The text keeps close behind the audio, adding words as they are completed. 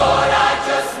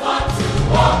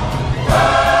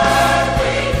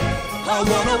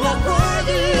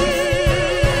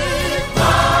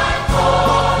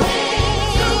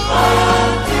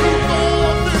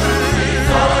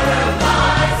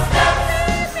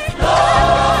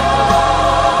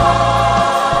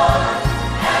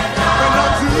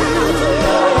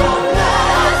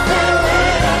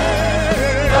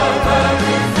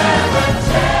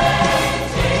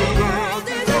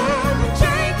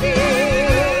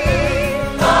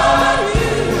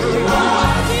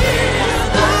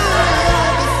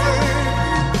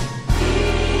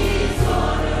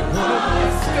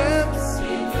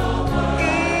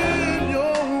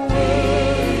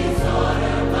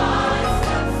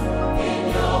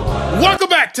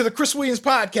back to the Chris Williams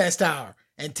Podcast Hour,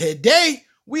 and today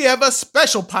we have a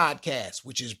special podcast,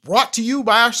 which is brought to you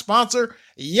by our sponsor,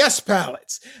 Yes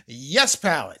Pallets. Yes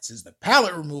Pallets is the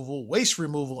pallet removal, waste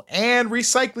removal, and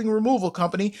recycling removal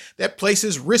company that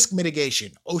places risk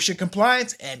mitigation, OSHA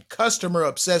compliance, and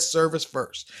customer-obsessed service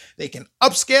first. They can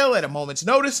upscale at a moment's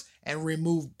notice and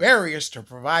remove barriers to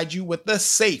provide you with a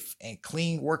safe and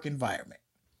clean work environment.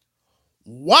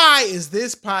 Why is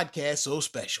this podcast so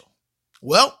special?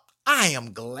 Well, I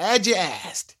am glad you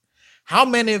asked. How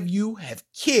many of you have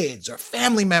kids or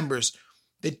family members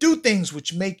that do things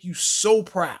which make you so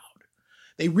proud?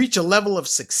 They reach a level of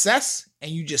success and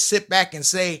you just sit back and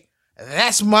say,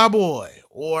 "That's my boy,"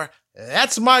 or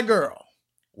 "That's my girl."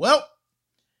 Well,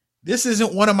 this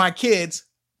isn't one of my kids,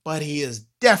 but he is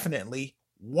definitely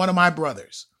one of my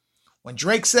brothers. When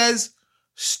Drake says,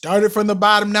 "Started from the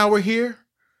bottom, now we're here,"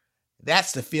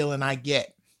 that's the feeling I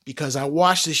get because I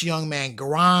watched this young man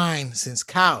grind since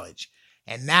college,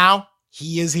 and now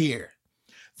he is here.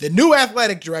 The new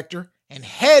athletic director and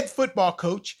head football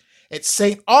coach at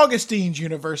St. Augustine's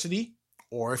University,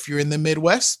 or if you're in the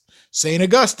Midwest, St.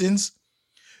 Augustine's,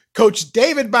 Coach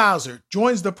David Bowser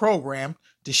joins the program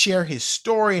to share his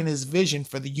story and his vision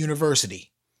for the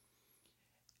university.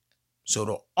 So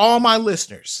to all my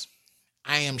listeners,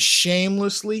 I am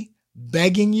shamelessly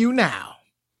begging you now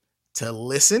to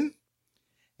listen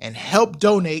and help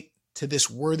donate to this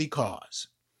worthy cause.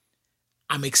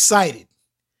 I'm excited,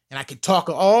 and I could talk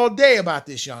all day about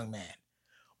this young man,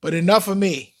 but enough of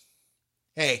me.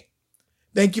 Hey,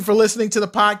 thank you for listening to the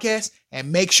podcast,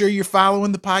 and make sure you're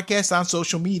following the podcast on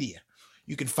social media.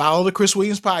 You can follow the Chris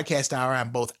Williams Podcast Hour on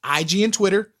both IG and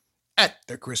Twitter at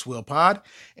the Chris Will Pod,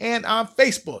 and on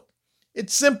Facebook.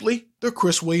 It's simply the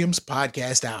Chris Williams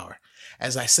Podcast Hour.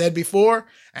 As I said before,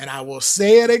 and I will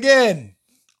say it again,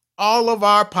 all of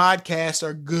our podcasts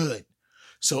are good.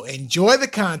 So enjoy the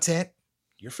content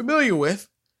you're familiar with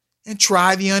and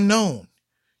try the unknown.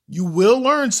 You will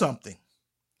learn something.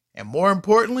 And more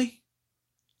importantly,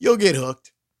 you'll get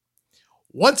hooked.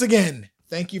 Once again,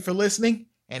 thank you for listening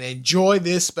and enjoy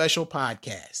this special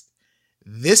podcast.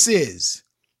 This is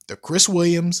the Chris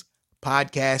Williams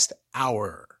Podcast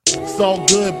Hour. It's all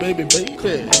good, baby.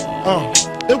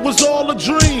 It was all a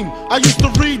dream. I used to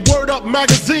read Word Up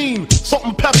magazine. Salt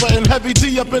and Pepper and Heavy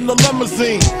D up in the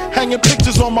limousine. Hanging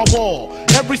pictures on my wall.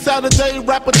 Every Saturday,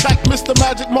 rap attack Mr.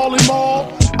 Magic Marley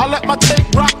Marl. I let my tape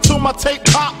rock till my tape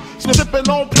pop. Sipping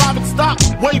on private stock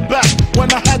way back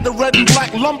when I had the red and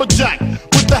black lumberjack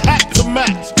with the hat to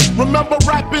match. Remember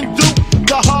rapping Duke?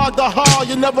 The hard,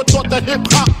 you never thought that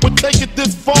hip-hop would take it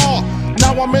this far.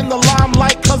 Now I'm in the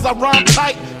limelight cause I rhyme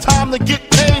tight. Time to get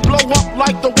paid, blow up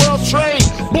like the world's trade.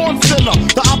 Born sinner,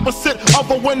 the opposite of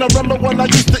a winner. Remember when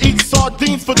I used to eat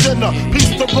sardines for dinner?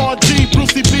 Peace to Ron G,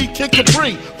 Brucey B, Kid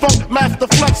Capri, Funk Master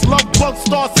Flex, Love Bug,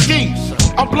 Star Ski.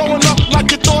 I'm blowing up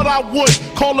like you thought I would.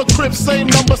 Call a crib, same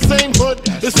number, same hood.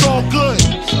 It's all good.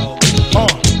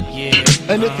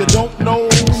 And if you don't know,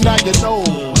 now you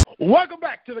know. Welcome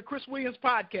back to the Chris Williams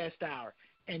Podcast Hour.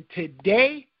 And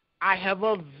today I have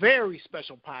a very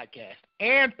special podcast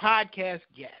and podcast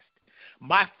guest.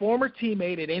 My former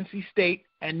teammate at NC State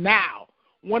and now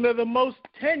one of the most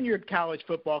tenured college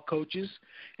football coaches.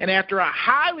 And after a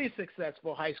highly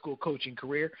successful high school coaching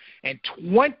career and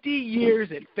 20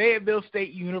 years at Fayetteville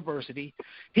State University,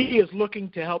 he is looking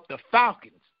to help the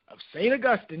Falcons of St.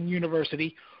 Augustine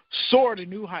University soar to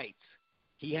new heights.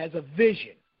 He has a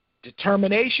vision,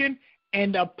 determination,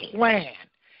 and a plan.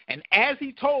 And as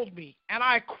he told me, and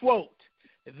I quote,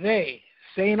 they,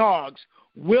 St. Aug's,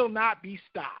 will not be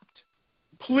stopped.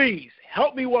 Please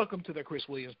help me welcome to the Chris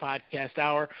Williams Podcast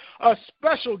Hour a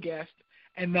special guest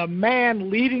and the man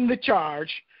leading the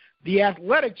charge, the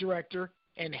athletic director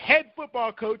and head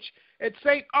football coach at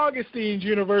St. Augustine's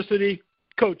University,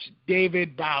 Coach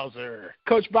David Bowser.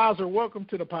 Coach Bowser, welcome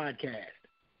to the podcast.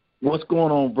 What's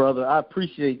going on, brother? I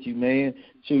appreciate you, man.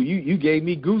 Shoot, you gave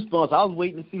me goosebumps. I was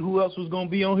waiting to see who else was going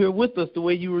to be on here with us the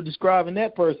way you were describing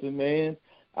that person, man.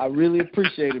 I really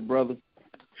appreciate it, brother.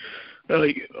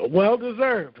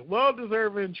 Well-deserved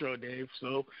intro, Dave.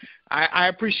 So I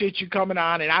appreciate you coming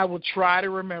on, and I will try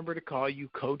to remember to call you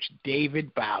Coach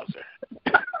David Bowser.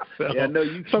 So yeah, I know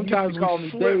you sometimes you call me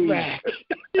Dave. Back.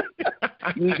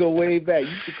 You go way back. You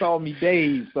used to call me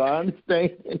Dave, so I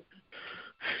understand.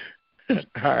 All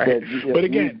right. But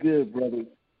again, good, brother.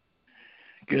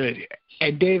 Good.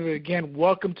 And David, again,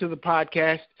 welcome to the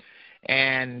podcast.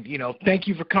 And, thank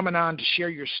you for coming on to share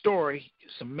your story,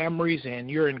 some memories,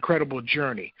 and your incredible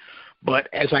journey. But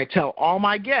as I tell all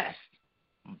my guests,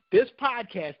 this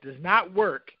podcast does not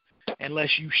work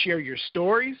unless you share your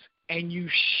stories and you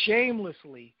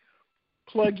shamelessly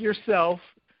plug yourself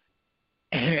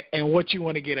and what you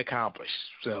want to get accomplished.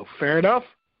 So, fair enough?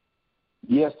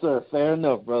 Yes, sir. Fair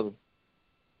enough, brother.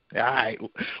 All right.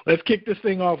 Let's kick this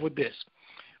thing off with this.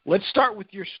 Let's start with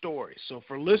your story. So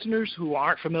for listeners who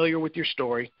aren't familiar with your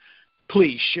story,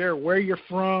 please share where you're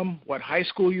from, what high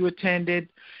school you attended,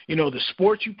 the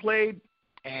sport you played,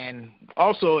 and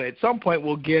also at some point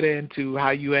we'll get into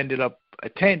how you ended up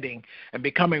attending and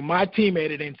becoming my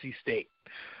teammate at NC State.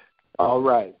 All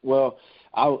right. Well,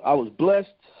 I was blessed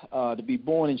to be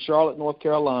born in Charlotte, North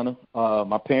Carolina.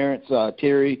 My parents,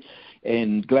 Terry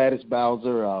and Gladys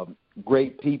Bowser,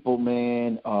 great people,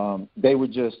 man. They were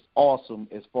just awesome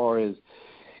as far as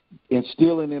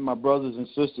instilling in my brothers and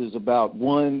sisters about,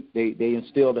 one, they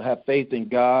instilled to have faith in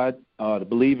God, to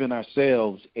believe in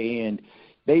ourselves, and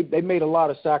they made a lot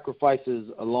of sacrifices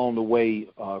along the way,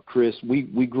 Chris.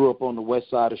 We grew up on the west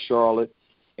side of Charlotte,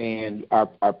 and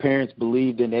our parents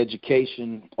believed in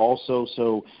education also.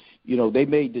 So, they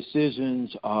made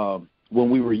decisions when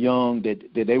we were young that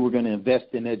they were going to invest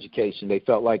in education. They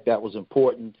felt like that was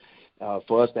important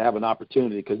for us to have an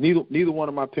opportunity, because neither one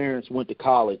of my parents went to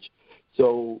college.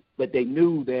 So, but they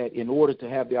knew that in order to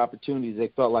have the opportunities, they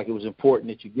felt like it was important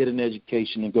that you get an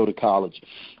education and go to college.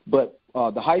 But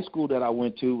the high school that I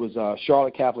went to was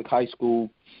Charlotte Catholic High School,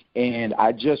 and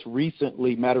I just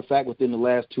recently, matter of fact, within the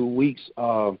last 2 weeks,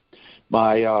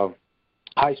 my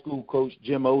high school coach,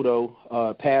 Jim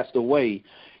Odo, passed away.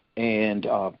 And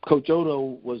Coach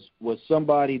Odo was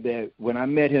somebody that when I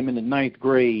met him in the 9th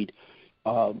grade,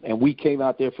 and we came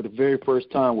out there for the very first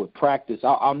time with practice,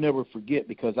 I'll never forget,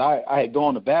 because I had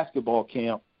gone to basketball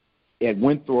camp at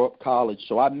Winthrop College,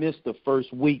 so I missed the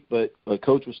first week, but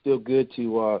Coach was still good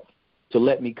to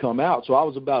let me come out. So I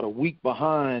was about a week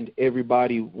behind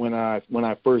everybody when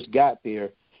I first got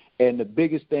there. And the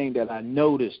biggest thing that I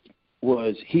noticed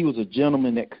was he was a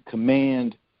gentleman that could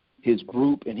command his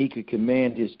group and he could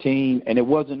command his team, and it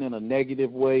wasn't in a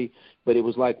negative way, but it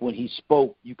was like when he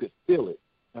spoke, you could feel it.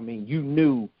 I mean, you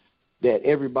knew that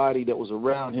everybody that was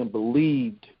around him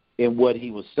believed in what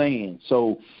he was saying.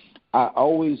 So I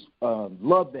always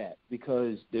love that,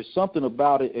 because there's something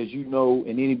about it, as you know,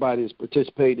 and anybody that's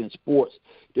participated in sports,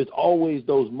 there's always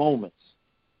those moments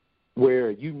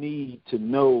where you need to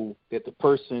know that the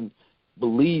person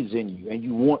believes in you, and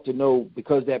you want to know,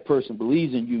 because that person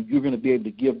believes in you, you're going to be able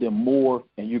to give them more,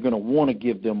 and you're going to want to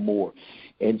give them more.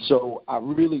 And so I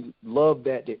really love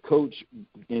that Coach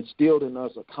instilled in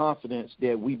us a confidence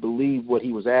that we believed what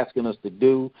he was asking us to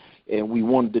do, and we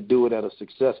wanted to do it at a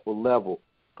successful level.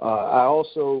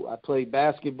 I played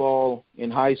basketball in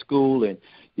high school, and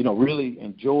really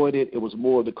enjoyed it. It was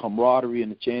more of the camaraderie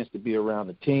and the chance to be around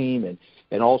the team,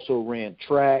 and also ran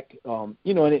track. And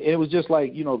it was just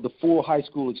like the full high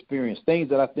school experience. Things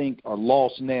that I think are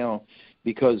lost now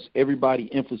because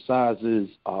everybody emphasizes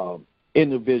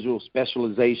individual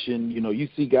specialization. You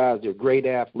see guys, they're great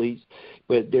athletes,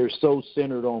 but they're so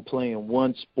centered on playing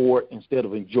one sport instead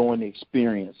of enjoying the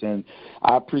experience. And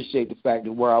I appreciate the fact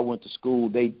that where I went to school,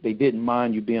 they didn't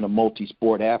mind you being a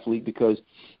multi-sport athlete, because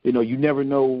you never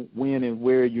know when and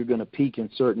where you're going to peak in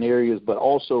certain areas, but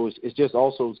also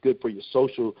it's good for your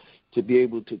social to be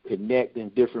able to connect in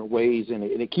different ways, and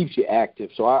it keeps you active.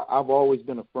 So I've always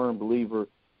been a firm believer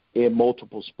in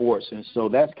multiple sports, and so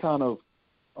that's kind of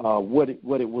what it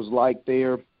was like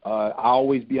there. I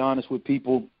always be honest with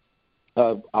people.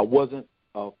 I wasn't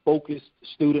a focused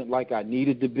student like I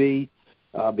needed to be,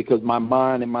 because my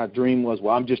mind and my dream was,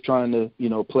 I'm just trying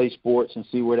to play sports and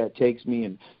see where that takes me.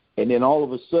 And then all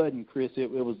of a sudden, Chris, it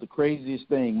was the craziest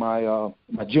thing. My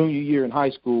junior year in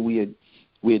high school, we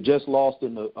had just lost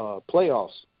in the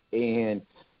playoffs, and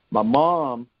my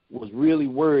mom was really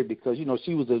worried, because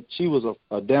she was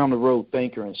a down the road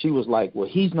thinker, and she was like, well,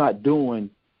 he's not doing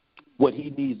what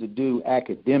he needs to do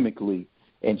academically,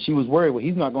 and she was worried, well,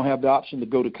 he's not going to have the option to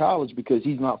go to college because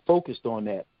he's not focused on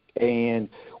that. And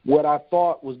what I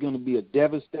thought was going to be a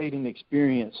devastating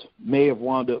experience may have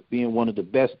wound up being one of the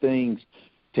best things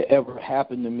to ever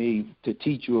happen to me to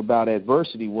teach you about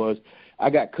adversity. Was I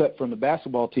got cut from the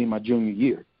basketball team my junior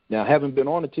year. Now, having been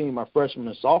on the team my freshman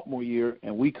and sophomore year,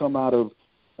 and we come out of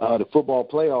the football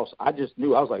playoffs, I just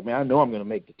knew, I was like, man, I know I'm going to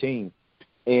make the team.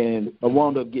 And I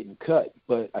wound up getting cut.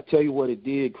 But I tell you what it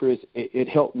did, Chris, it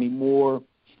helped me more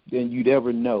than you'd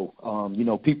ever know.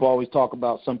 People always talk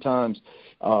about sometimes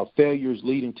failures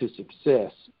leading to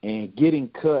success. And getting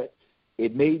cut,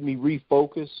 it made me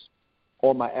refocus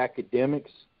on my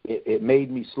academics. It made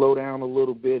me slow down a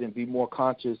little bit and be more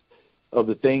conscious of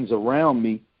the things around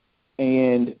me.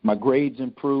 And my grades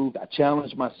improved. I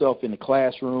challenged myself in the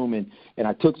classroom, and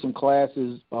I took some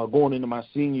classes going into my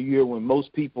senior year when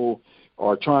most people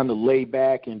or trying to lay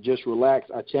back and just relax.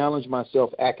 I challenged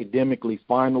myself academically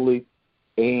finally,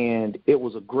 and it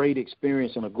was a great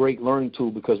experience and a great learning tool,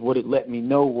 because what it let me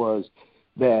know was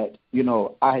that,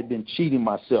 I had been cheating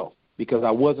myself because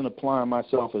I wasn't applying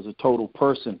myself as a total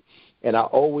person. And I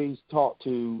always talk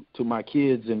to my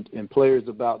kids and players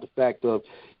about the fact of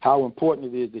how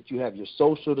important it is that you have your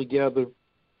social together,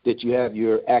 that you have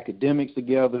your academics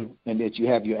together, and that you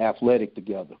have your athletic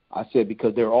together. I said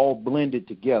because they're all blended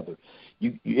together.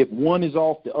 If one is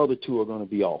off, the other two are going to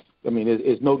be off. I mean,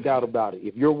 there's no doubt about it.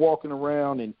 If you're walking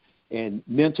around and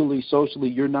mentally, socially,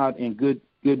 you're not in good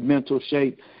mental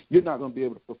shape, you're not going to be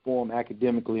able to perform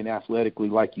academically and athletically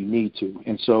like you need to.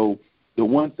 And so the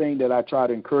one thing that I try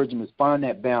to encourage them is find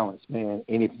that balance, man.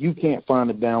 And if you can't find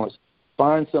the balance,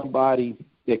 find somebody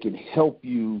that can help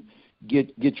you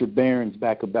get your bearings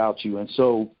back about you. And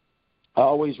so I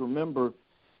always remember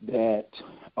that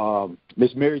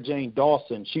Miss Mary Jane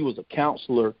Dawson, she was a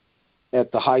counselor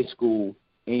at the high school,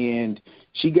 and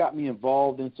she got me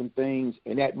involved in some things,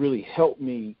 and that really helped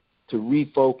me to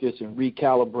refocus and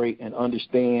recalibrate and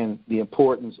understand the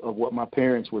importance of what my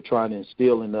parents were trying to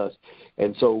instill in us.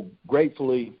 And so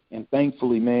gratefully and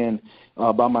thankfully, man,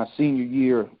 by my senior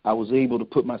year, I was able to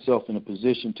put myself in a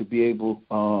position to be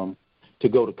able to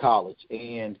go to college.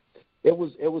 And it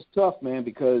was tough, man,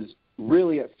 because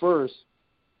really at first,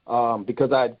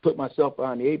 because I had put myself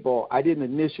behind the eight ball, I didn't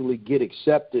initially get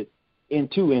accepted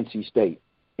into NC State.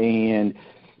 And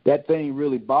that thing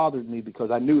really bothered me because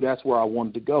I knew that's where I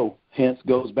wanted to go. Hence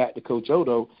goes back to Coach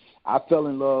Odo. I fell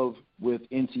in love with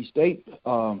NC State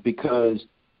because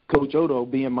Coach Odo,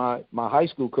 being my high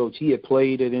school coach, he had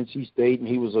played at NC State, and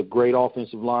he was a great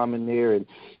offensive lineman there. And,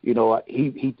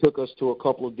 he took us to a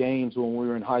couple of games when we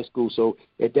were in high school. So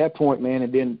at that point, man,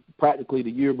 and then practically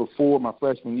the year before, my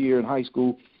freshman year in high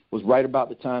school, was right about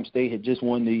the time State had just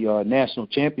won the national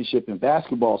championship in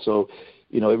basketball. So,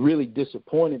 it really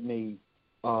disappointed me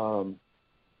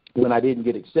when I didn't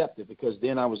get accepted, because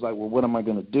then I was like, well, what am I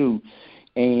going to do?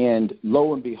 And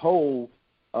lo and behold,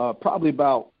 probably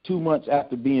about 2 months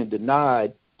after being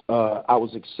denied, I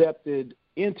was accepted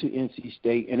into NC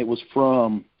State, and it was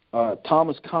from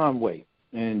Thomas Conway.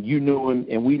 And you knew him,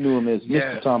 and we knew him as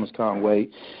Mr. Thomas Conway.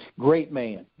 Great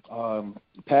man.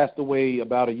 Passed away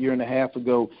about a year and a half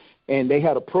ago, and they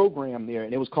had a program there,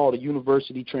 and it was called a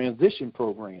University Transition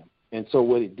Program. And so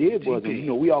what it did was,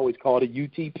 we always called it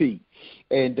UTP.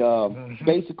 And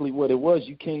basically what it was,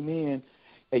 you came in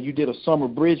and you did a summer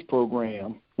bridge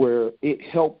program where it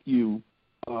helped you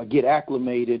get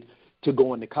acclimated to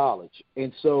going to college.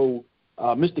 And so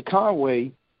Mr.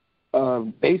 Conway,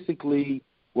 basically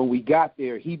when we got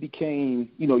there, he became,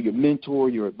 your mentor,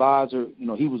 your advisor.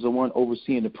 He was the one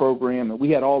overseeing the program. And we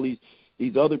had all these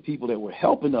other people that were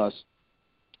helping us.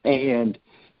 And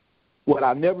what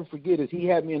I'll never forget is he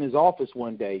had me in his office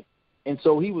one day, and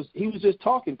so he was just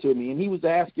talking to me, and he was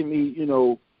asking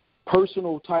me,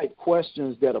 personal type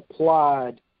questions that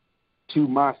applied to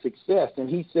my success. And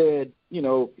he said,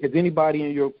 has anybody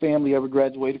in your family ever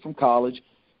graduated from college?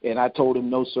 And I told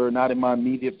him, no, sir, not in my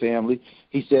immediate family.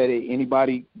 He said, hey,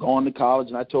 anybody gone to college?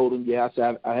 And I told him, yeah. I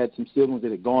said, I had some siblings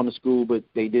that had gone to school, but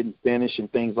they didn't finish and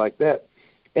things like that.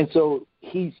 And so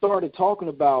he started talking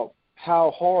about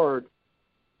how hard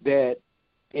that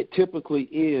it typically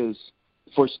is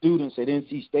for students at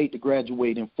NC State to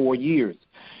graduate in 4 years.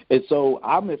 And so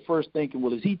I'm at first thinking,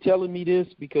 well, is he telling me this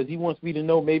because he wants me to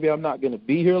know maybe I'm not going to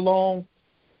be here long?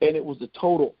 And it was the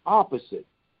total opposite.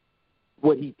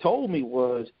 What he told me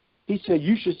was, he said,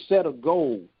 you should set a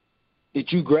goal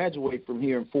that you graduate from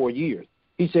here in 4 years.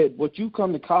 He said, what you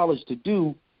come to college to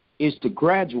do is to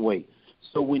graduate.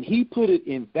 So when he put it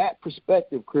in that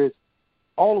perspective, Chris,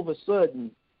 all of a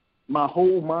sudden, my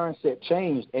whole mindset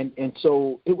changed. And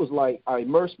so it was like I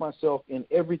immersed myself in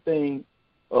everything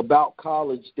about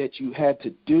college that you had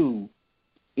to do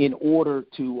in order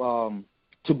to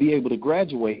be able to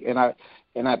graduate. And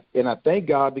I thank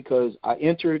God, because I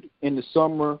entered in the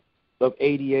summer of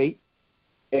 88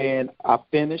 and I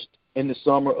finished in the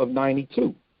summer of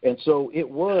 92. And so it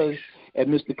was at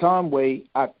Mr. Conway,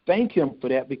 I thank him for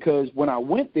that, because when I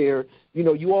went there,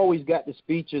 you always got the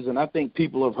speeches, and I think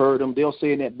people have heard them. They'll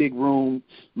say in that big room,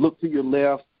 look to your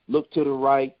left, look to the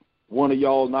right, one of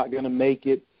y'all not going to make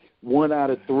it, 1 out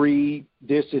of 3,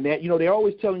 this and that. They're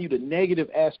always telling you the negative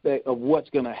aspect of what's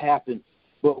going to happen.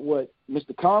 But what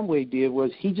Mr. Conway did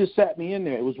was he just sat me in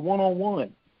there. It was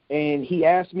one-on-one, and he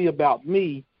asked me about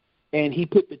me, and he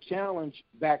put the challenge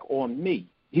back on me.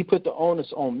 He put the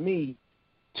onus on me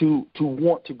to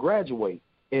want to graduate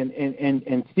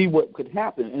and see what could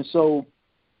happen. And so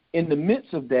in the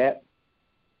midst of that,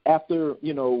 after,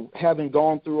 having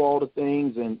gone through all the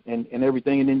things and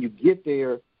everything, and then you get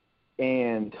there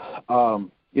and,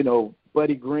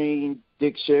 Buddy Green,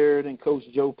 Dick Sheridan, Coach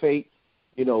Joe Pate,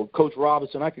 Coach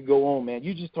Robinson, I could go on, man.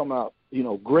 You just talking about,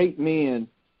 great men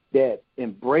that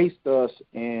embraced us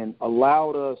and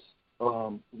allowed us,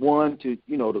 one, to,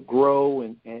 to grow,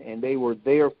 and they were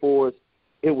there for us.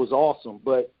 It was awesome.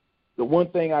 But the one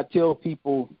thing I tell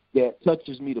people that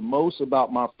touches me the most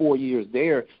about my 4 years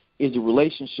there is the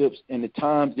relationships and the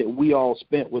times that we all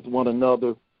spent with one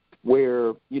another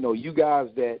where, you guys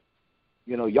that,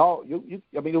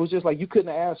 it was just like you couldn't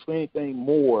ask for anything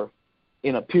more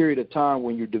in a period of time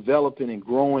when you're developing and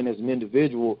growing as an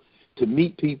individual to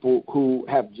meet people who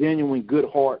have genuine good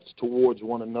hearts towards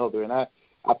one another. And I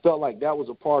felt like that was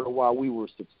a part of why we were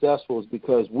successful, is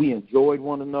because we enjoyed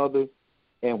one another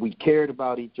and we cared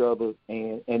about each other.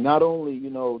 And not only,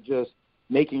 just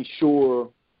making sure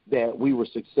that we were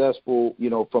successful,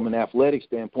 from an athletic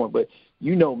standpoint, but,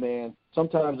 man,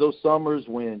 sometimes those summers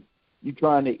when you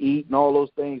trying to eat and all those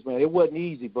things, man, it wasn't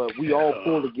easy, but we all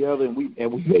pulled together and we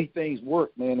made things work,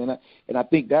 man. And I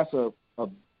think that's a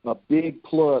big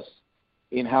plus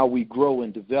in how we grow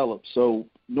and develop. So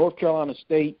North Carolina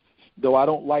State, though I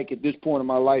don't like at this point in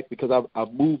my life because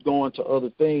I've moved on to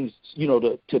other things,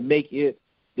 to make it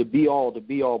the be all,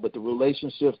 but the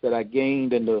relationships that I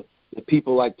gained and the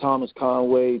people like Thomas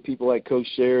Conway, people like Coach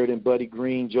Sheridan, Buddy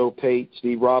Green, Joe Pate,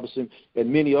 Steve Robinson,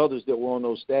 and many others that were on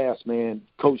those staffs, man,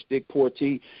 Coach Dick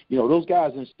Portee, those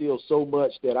guys instill so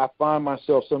much that I find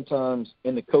myself sometimes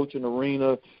in the coaching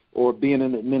arena or being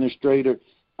an administrator,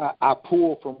 I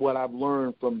pull from what I've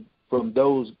learned from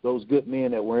those good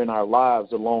men that were in our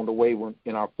lives along the way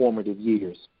in our formative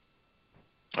years.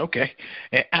 Okay.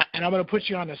 And I'm going to put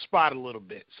you on the spot a little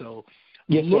bit. So,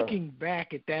 yes, looking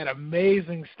back at that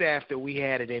amazing staff that we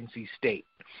had at NC State,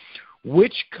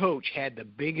 which coach had the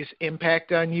biggest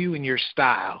impact on you and your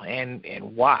style, and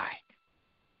why?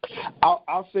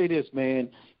 I'll say this, man.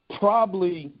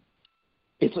 Probably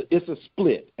it's a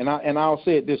split, and I'll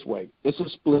say it this way: it's a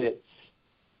split.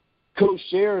 Coach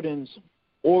Sheridan's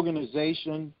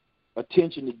organization,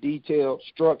 attention to detail,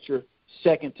 structure,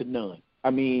 second to none. I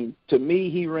mean, to me,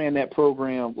 he ran that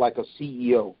program like a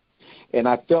CEO, and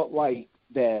I felt like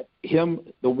that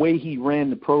the way he ran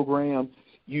the program,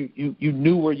 you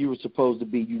knew where you were supposed to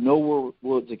be. You know what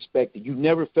was expected. You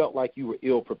never felt like you were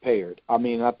ill-prepared. I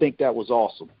mean, I think that was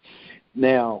awesome.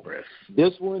 Now,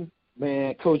 this one,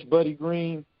 man, Coach Buddy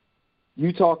Green,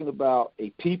 you talking about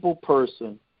a people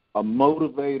person, a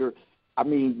motivator. I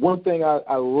mean, one thing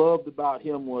I loved about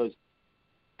him was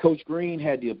Coach Green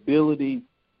had the ability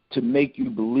to make you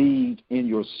believe in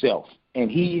yourself. And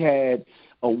he had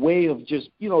a way of just,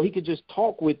 he could just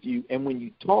talk with you. And when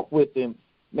you talk with him,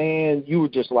 man, you were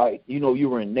just like, you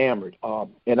were enamored.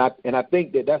 And I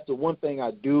think that's the one thing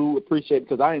I do appreciate,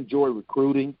 because I enjoy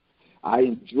recruiting. I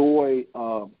enjoy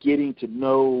getting to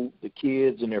know the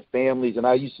kids and their families. And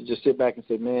I used to just sit back and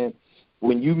say, man,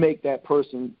 when you make that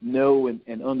person know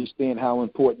and understand how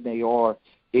important they are,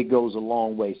 it goes a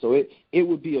long way. So it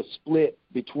would be a split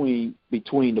between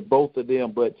the both of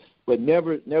them, but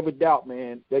never doubt,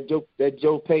 man, that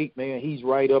Joe Pate, man, he's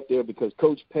right up there, because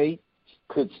Coach Pate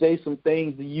could say some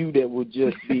things to you that would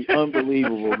just be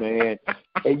unbelievable, man.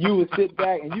 And you would sit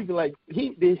back and you'd be like,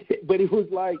 but it was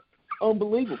like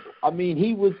unbelievable. I mean,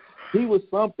 he was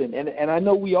something. And I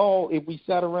know we all, if we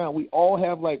sat around, we all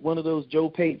have like one of those Joe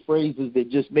Pate phrases that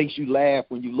just makes you laugh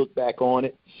when you look back on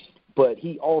it. But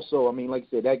he also, I mean, like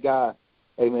I said, that guy,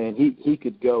 hey, man, he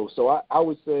could go. So I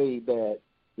would say that,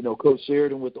 Coach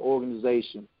Sheridan with the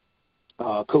organization,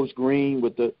 Coach Green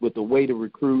with the way to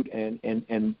recruit and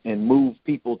move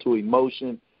people to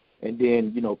emotion, and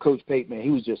then, Coach Pate, man, he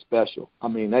was just special. I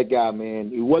mean, that guy, man,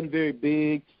 he wasn't very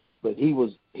big, but he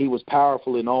was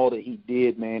powerful in all that he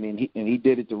did, man, and he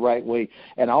did it the right way.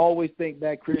 And I always think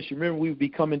back, Chris, you remember we would be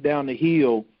coming down the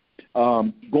hill,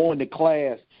 going to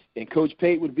class, and Coach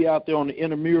Pate would be out there on the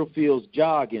intramural fields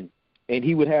jogging, and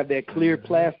he would have that clear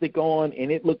plastic on,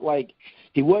 and it looked like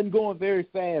he wasn't going very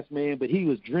fast, man, but he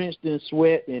was drenched in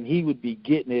sweat, and he would be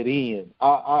getting it in.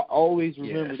 I always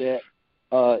remember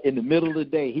that in the middle of the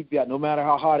day, he'd be out, no matter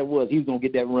how hot it was, he was going to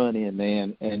get that run in,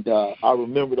 man. And I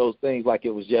remember those things like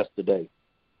it was yesterday.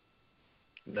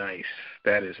 Nice.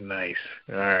 That is nice.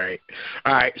 All right.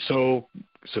 So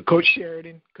Coach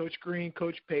Sheridan, Coach Green,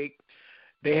 Coach Pate,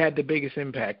 they had the biggest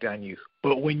impact on you.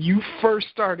 But when you first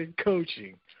started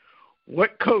coaching,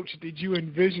 what coach did you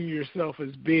envision yourself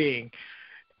as being,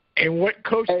 and what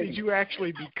coach did you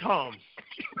actually become?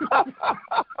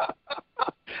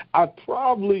 I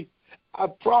probably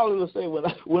would say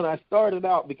when I started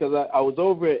out, because I was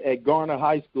over at Garner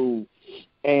High School,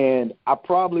 And I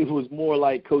probably was more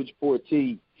like Coach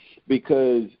Portie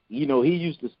because, he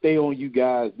used to stay on you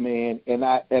guys, man. And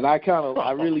I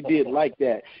really did like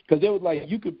that because it was like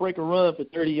you could break a run for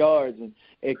 30 yards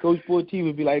and Coach Portie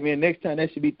would be like, man, next time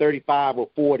that should be 35 or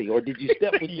 40. Or did you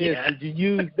step with this? Did you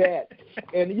use that?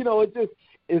 And, it just –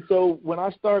 and so when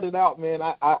I started out, man,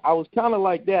 I was kind of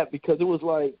like that because it was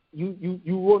like you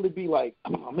wanted to be like,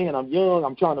 oh, man, I'm young.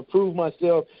 I'm trying to prove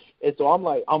myself. And so I'm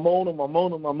like, I'm on them.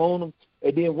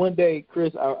 And then one day,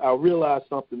 Chris, I realized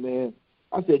something, man.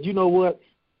 I said, you know what?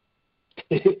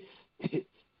 It's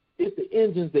the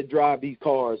engines that drive these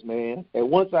cars, man. And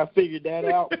once I figured that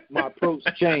out, my approach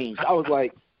changed. I was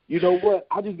like, you know what?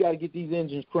 I just got to get these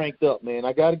engines cranked up, man.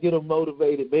 I got to get them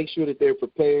motivated, make sure that they're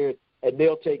prepared, and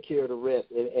they'll take care of the rest.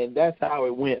 And that's how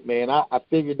it went, man. I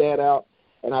figured that out,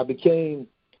 and I became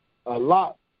a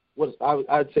lot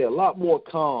more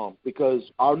calm because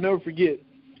I'll never forget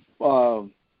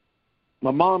my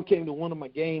mom came to one of my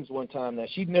games one time. Now,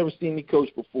 she'd never seen me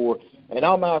coach before, and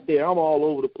I'm out there. I'm all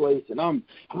over the place, and I'm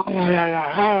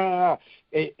and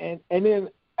then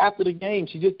after the game,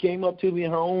 she just came up to me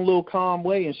in her own little calm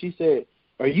way, and she said,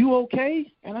 "Are you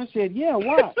okay?" And I said, "Yeah,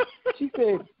 why?" She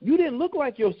said, "You didn't look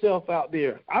like yourself out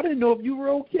there. I didn't know if you were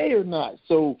okay or not."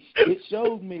 So it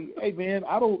showed me, hey, man,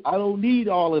 I don't need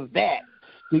all of that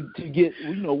to get,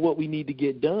 what we need to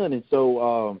get done. And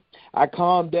so I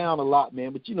calmed down a lot,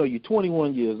 man. But, you're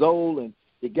 21 years old, and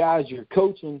the guys you're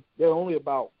coaching, they're only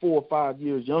about 4 or 5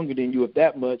 years younger than you, if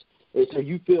that much. And so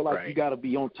you feel like you got to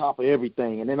be on top of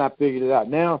everything. And then I figured it out.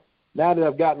 Now that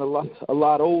I've gotten a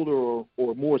lot older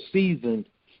or more seasoned,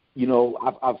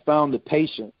 I've found the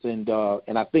patience, and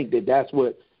I think that's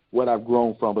what I've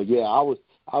grown from. But yeah, I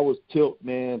was tilt,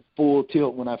 man, full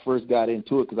tilt when I first got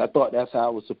into it because I thought that's how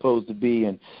it was supposed to be.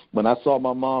 And when I saw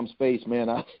my mom's face, man,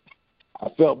 I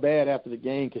felt bad after the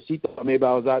game because she thought maybe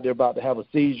I was out there about to have a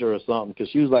seizure or something because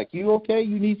she was like, "You okay?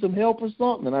 You need some help or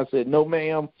something?" And I said, "No,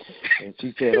 ma'am." And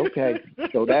she said, "Okay."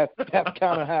 So that's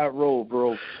kind of how it rolled,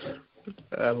 bro.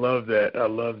 I love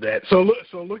that.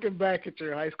 So looking back at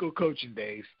your high school coaching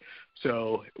days,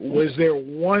 so was there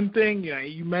one thing,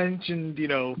 you mentioned,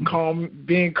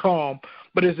 being calm,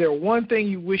 but is there one thing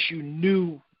you wish you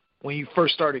knew when you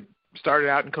first started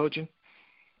out in coaching?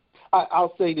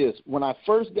 I'll say this. When I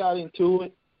first got into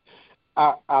it,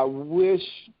 I wish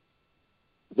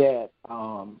that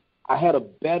I had a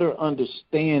better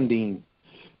understanding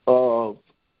of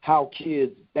how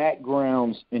kids'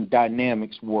 backgrounds and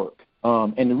dynamics work.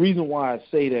 And the reason why I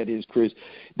say that is, Chris,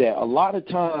 that a lot of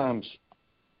times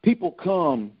people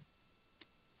come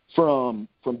from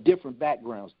different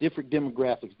backgrounds, different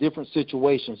demographics, different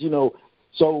situations,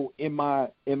 So in my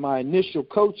initial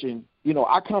coaching,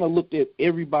 I kind of looked at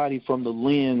everybody from the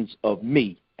lens of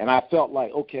me. And I felt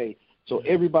like, okay, so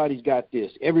everybody's got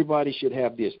this. Everybody should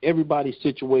have this. Everybody's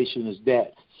situation is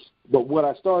that. But what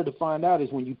I started to find out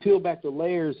is when you peel back the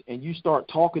layers and you start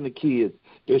talking to kids,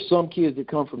 there's some kids that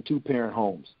come from 2-parent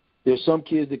homes. There's some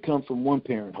kids that come from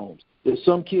 1-parent homes. There's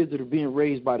some kids that are being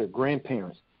raised by their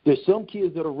grandparents. There's some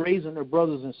kids that are raising their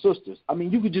brothers and sisters. I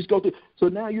mean, you could just go through. So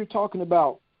now you're talking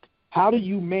about how do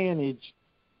you manage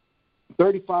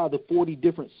 35 to 40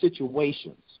 different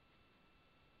situations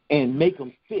and make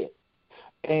them fit.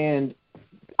 And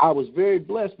I was very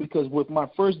blessed because with my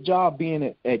first job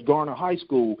being at Garner High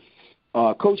School,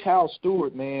 Coach Hal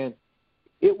Stewart, man,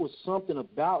 it was something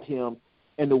about him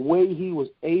and the way he was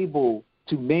able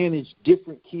to manage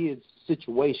different kids'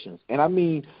 situations. And I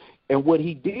mean, and what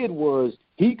he did was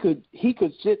he could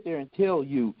sit there and tell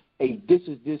you, hey, this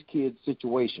is this kid's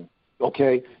situation,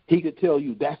 okay? He could tell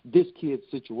you that's this kid's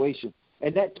situation.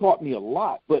 And that taught me a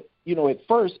lot. But, at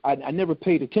first I never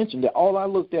paid attention. That all I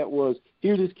looked at was,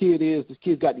 here this kid is. This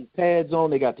kid's got these pads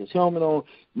on. They got this helmet on.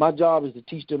 My job is to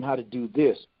teach them how to do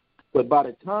this. But by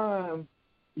the time,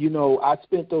 I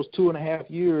spent those 2.5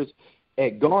 years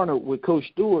at Garner with Coach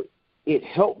Stewart, it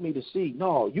helped me to see,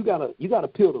 no, you gotta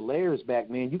peel the layers back,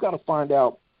 man. You got to find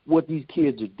out what these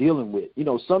kids are dealing with.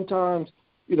 Sometimes,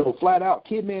 flat out,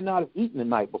 kid may not have eaten the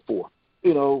night before.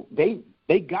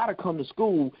 They got to come to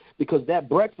school because that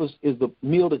breakfast is the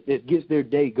meal that gets their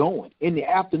day going. In the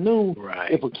afternoon,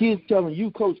 if a kid's telling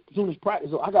you, Coach, as soon as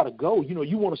practice, I got to go,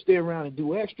 you want to stay around and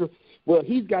do extra, well,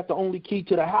 he's got the only key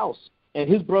to the house, and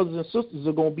his brothers and sisters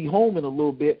are going to be home in a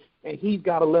little bit, and he's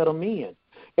got to let them in.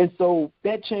 And so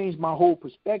that changed my whole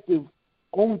perspective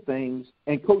on things,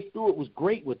 and Coach Stewart was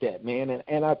great with that, man.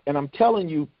 And I'm telling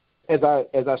you, as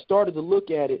I started to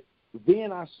look at it,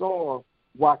 then I saw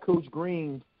why Coach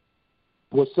Green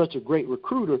was such a great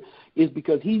recruiter is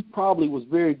because he probably was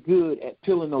very good at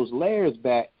peeling those layers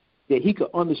back that he could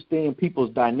understand people's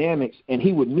dynamics, and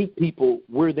he would meet people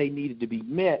where they needed to be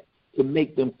met to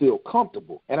make them feel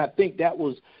comfortable. And I think that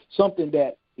was something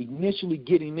that initially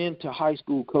getting into high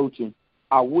school coaching,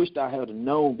 I wished I had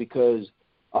known, because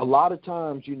a lot of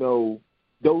times, you know,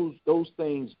 those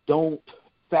things don't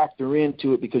factor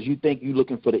into it because you think you're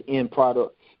looking for the end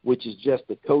product, which is just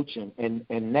the coaching. And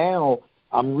now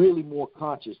I'm really more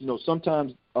conscious. You know,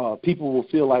 sometimes people will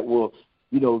feel like, well,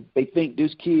 you know, they think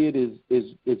this kid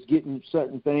is getting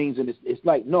certain things, and it's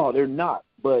like, no, they're not.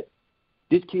 But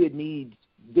this kid needs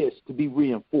this to be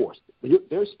reinforced.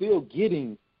 They're still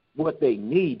getting what they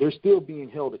need. They're still being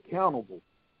held accountable.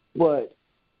 But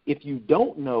if you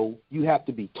don't know, you have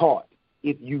to be taught.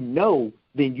 If you know,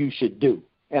 then you should do.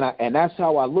 And that's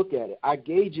how I look at it. I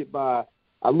gauge it by,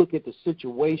 I look at the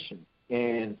situation,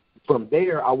 and from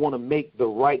there I want to make the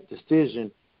right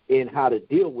decision in how to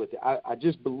deal with it. I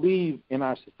just believe in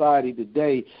our society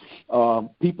today,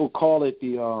 people call it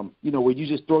the, you know, where you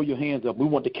just throw your hands up. We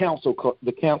want the cancel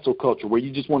culture, where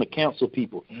you just want to cancel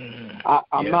people.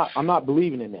 I'm not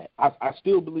believing in that. I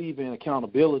still believe in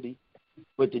accountability,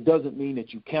 but it doesn't mean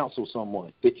that you counsel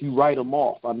someone, that you write them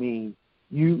off. I mean,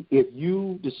 if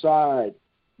you decide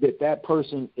that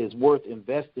person is worth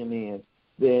investing in,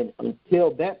 then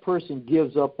until that person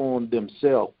gives up on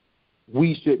themselves,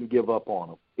 we shouldn't give up on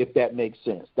them, if that makes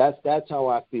sense. That's how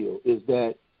I feel, is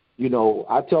that, you know,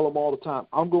 I tell them all the time,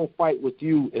 I'm going to fight with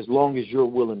you as long as you're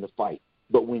willing to fight.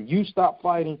 But when you stop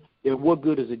fighting, then what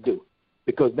good does it do?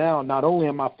 Because now not only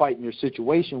am I fighting your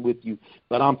situation with you,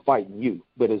 but I'm fighting you.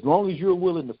 But as long as you're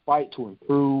willing to fight to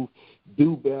improve,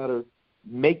 do better,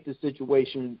 make the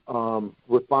situation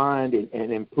refined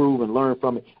and improve and learn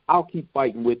from it, I'll keep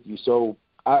fighting with you. So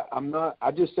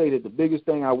I just say that the biggest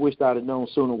thing I wished I'd have known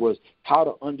sooner was how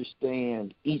to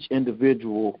understand each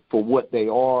individual for what they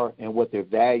are and what their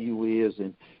value is,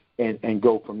 and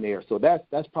go from there. So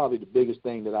that's probably the biggest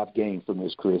thing that I've gained from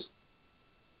this, Chris.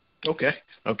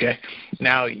 Okay.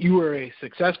 Now, you were a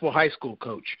successful high school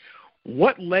coach.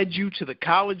 What led you to the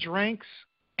college ranks?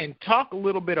 And talk a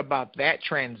little bit about that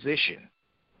transition.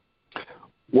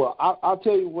 Well, I'll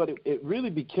tell you what it really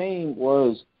became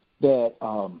was that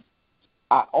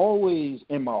I always,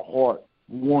 in my heart,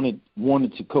 wanted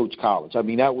to coach college. I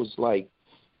mean, that was like,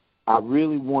 I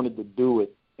really wanted to do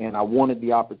it, and I wanted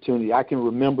the opportunity. I can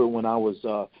remember when I was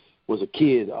a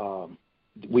kid,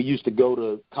 we used to go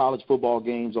to college football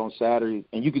games on Saturday,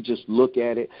 and you could just look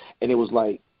at it, and it was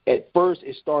like, at first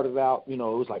it started out, you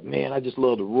know, it was like, man, I just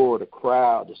love the roar of the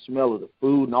crowd, the smell of the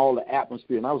food, and all the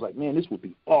atmosphere. And I was like, man, this would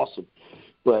be awesome.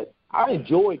 But I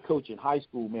enjoyed coaching high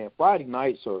school, man. Friday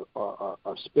nights are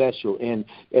special, and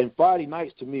Friday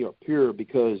nights to me are pure,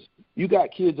 because you got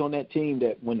kids on that team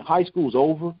that when high school's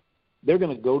over, they're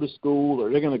going to go to school or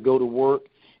they're going to go to work,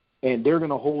 and they're going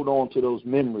to hold on to those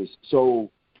memories. So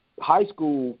high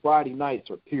school Friday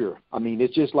nights are pure. I mean,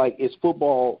 it's just like it's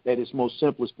football at its most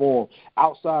simplest form.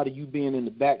 Outside of you being in the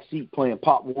back seat playing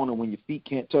Pop Warner when your feet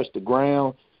can't touch the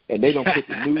ground, and they don't put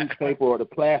the newspaper or the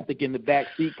plastic in the back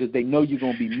seat because they know you're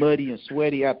going to be muddy and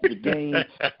sweaty after the game.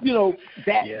 You know,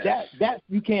 that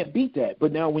you can't beat that.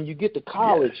 But now when you get to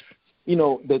college, you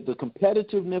know, the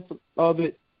competitiveness of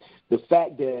it, the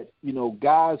fact that, you know,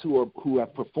 guys who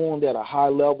have performed at a high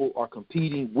level are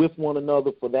competing with one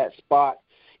another for that spot,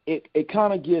 it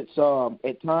kind of gets,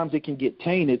 at times it can get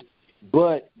tainted,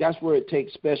 but that's where it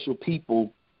takes special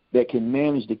people that can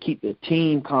manage to keep the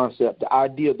team concept, the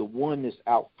idea of the oneness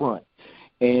out front.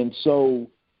 And so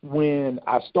when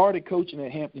I started coaching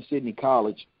at Hampton-Sydney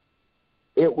College,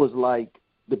 it was like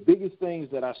the biggest things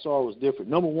that I saw was different.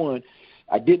 Number one,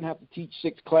 I didn't have to teach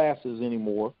 6 classes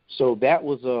anymore, so that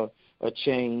was a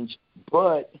change.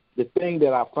 But the thing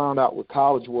that I found out with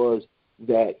college was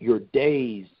that your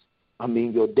days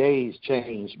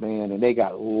changed, man, and they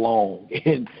got long.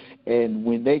 And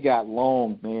when they got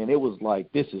long, man, it was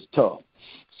like, this is tough.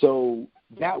 So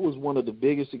that was one of the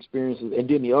biggest experiences. And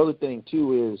then the other thing,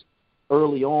 too, is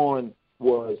early on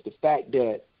was the fact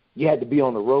that you had to be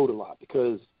on the road a lot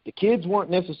because the kids weren't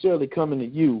necessarily coming to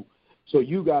you, so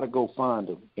you got to go find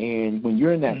them. And when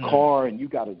you're in that car and you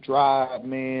got to drive,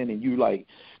 man, and you like,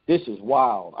 this is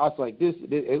wild. I was like, there's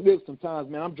sometimes,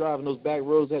 man, I'm driving those back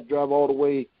roads that drive all the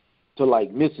way to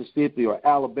like Mississippi or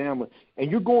Alabama,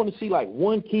 and you're going to see like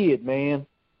one kid, man.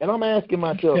 And I'm asking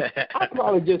myself, I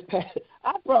probably just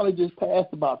passed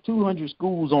about 200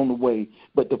 schools on the way,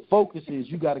 but the focus is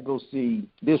you got to go see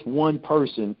this one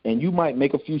person, and you might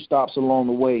make a few stops along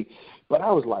the way. But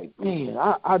I was like, man,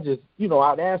 I just, you know,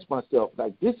 I'd ask myself,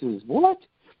 like, this is what?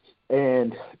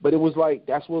 But it was like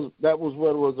that was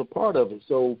what was a part of it.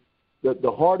 So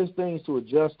the hardest things to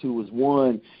adjust to was,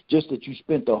 one, just that you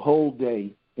spent the whole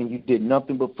day and you did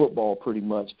nothing but football pretty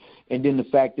much. And then the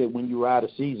fact that when you were out of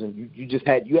season, you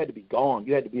had to be gone.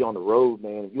 You had to be on the road,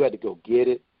 man. You had to go get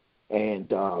it.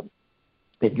 And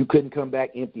you couldn't come back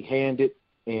empty-handed,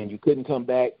 and you couldn't come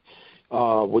back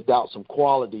without some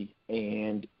quality.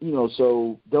 And,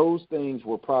 so those things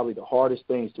were probably the hardest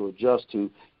things to adjust to.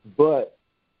 But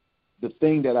the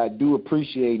thing that I do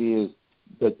appreciate is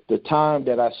the time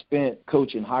that I spent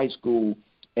coaching high school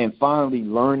and finally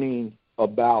learning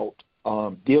about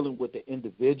dealing with the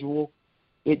individual.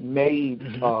 It made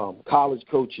college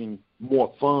coaching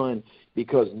more fun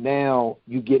because now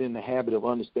you get in the habit of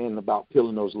understanding about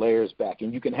peeling those layers back.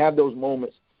 And you can have those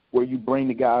moments where you bring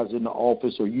the guys in the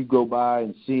office or you go by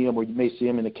and see them, or you may see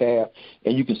them in the cab,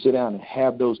 and you can sit down and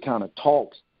have those kind of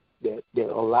talks that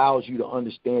allows you to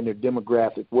understand their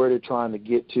demographic, where they're trying to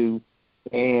get to.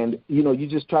 And, you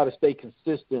just try to stay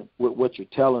consistent with what you're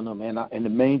telling them. And the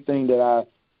main thing that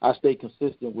I stay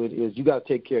consistent with is you got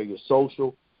to take care of your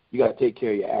social. You got to take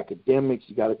care of your academics.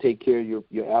 You got to take care of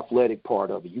your athletic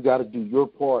part of it. You got to do your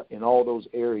part in all those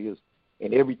areas,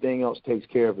 and everything else takes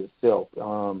care of itself.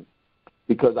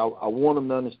 Because I want them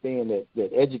to understand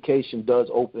that education does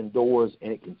open doors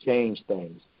and it can change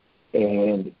things.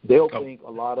 And they'll think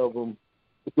a lot of them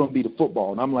it's going to be the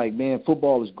football. And I'm like, man,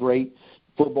 football is great.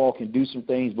 Football can do some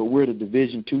things, but we're the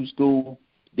Division II school.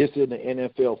 This is the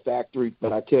NFL factory.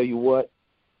 But I tell you what,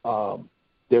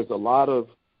 there's a lot of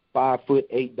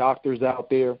 5'8" doctors out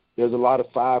there. There's a lot of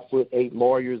 5'8"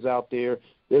 lawyers out there.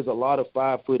 There's a lot of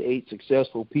 5'8"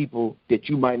 successful people that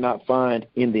you might not find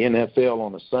in the NFL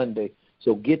on a Sunday.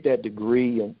 So get that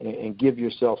degree and give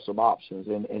yourself some options.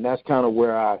 And that's kind of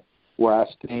where I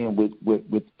stand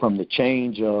with from the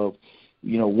change of,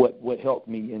 what helped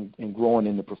me in growing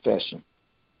in the profession.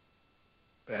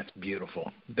 That's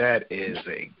beautiful. That is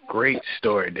a great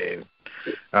story, Dave.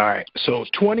 All right. So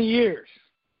 20 years.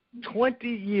 20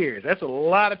 years. That's a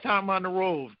lot of time on the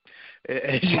road,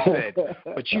 as you said.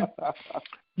 But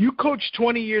you coached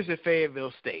 20 years at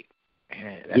Fayetteville State.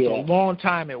 And that's a long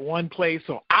time at one place.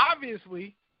 So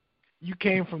obviously you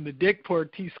came from the Dick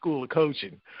Portee School of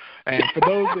Coaching. And for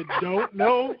those that don't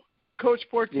know Coach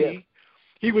Portee,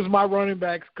 he was my running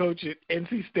backs coach at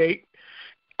NC State.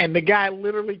 And the guy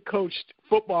literally coached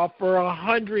football for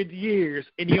 100 years,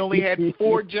 and he only had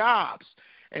 4 jobs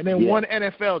and then 1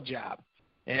 NFL job.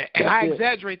 And I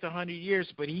exaggerate the 100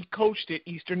 years, but he coached at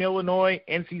Eastern Illinois,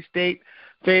 NC State,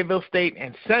 Fayetteville State,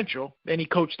 and Central. Then he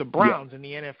coached the Browns in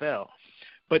the NFL.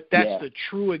 But that's the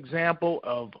true example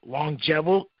of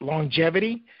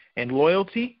longevity and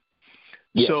loyalty.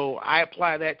 Yeah. So I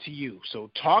apply that to you.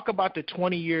 So talk about the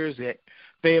 20 years at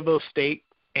Fayetteville State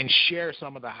and share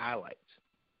some of the highlights.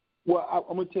 Well,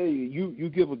 I'm going to tell you, you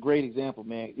give a great example,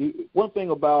 man. One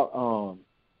thing about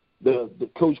the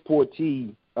Coach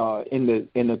Portee in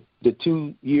the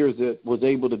 2 years that was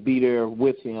able to be there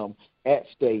with him at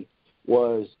State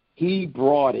was he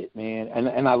brought it, man,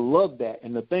 and I love that.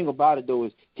 And the thing about it, though,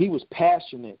 is he was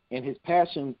passionate, and his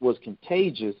passion was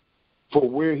contagious for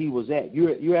where he was at.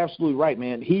 You're absolutely right,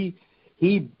 man. He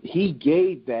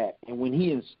gave that, and when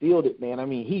he instilled it, man, I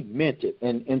mean, he meant it.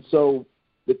 And so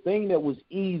the thing that was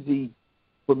easy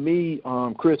for me,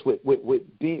 Chris, with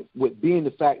being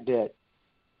the fact that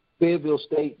Fayetteville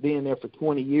State being there for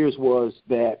 20 years was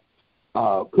that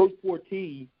Coach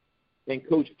Portee and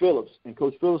Coach Phillips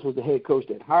was the head coach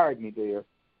that hired me there.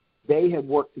 They had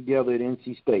worked together at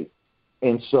NC State.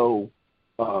 And so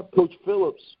Coach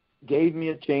Phillips gave me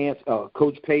a chance.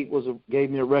 Coach Pate gave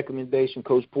me a recommendation.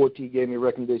 Coach Portee gave me a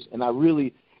recommendation, and I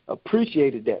really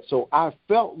appreciated that. So I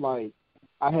felt like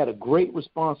I had a great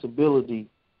responsibility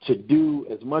to do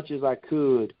as much as I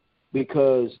could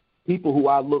because people who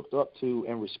I looked up to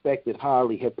and respected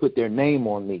highly had put their name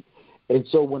on me. And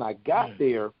so when I got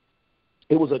there,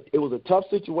 it was a tough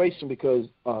situation because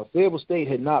Fayetteville State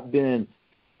had not been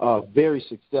very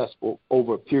successful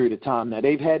over a period of time. Now,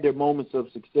 they've had their moments of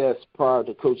success prior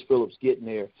to Coach Phillips getting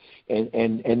there,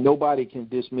 and nobody can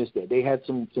dismiss that. They had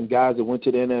some guys that went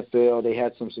to the NFL. They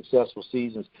had some successful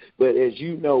seasons. But as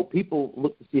you know, people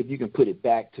look to see if you can put it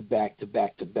back to back to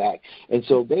back to back. And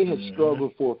so they had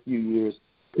struggled for a few years.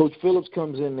 Coach Phillips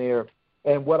comes in there,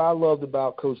 and what I loved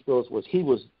about Coach Phillips was he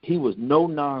was no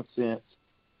nonsense,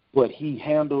 but he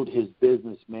handled his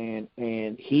business, man,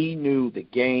 and he knew the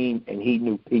game and he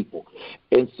knew people.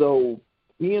 And so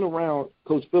being around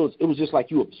Coach Phillips, it was just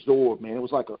like you absorbed, man. It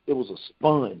was a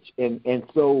sponge. And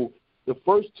so the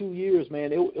first 2 years,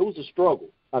 man, it was a struggle.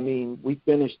 I mean, we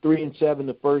finished 3-7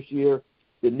 the first year.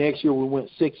 The next year we went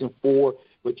 6-4,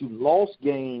 but you lost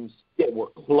games that were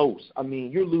close. I mean,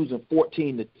 you're losing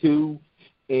 14-2,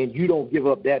 and you don't give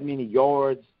up that many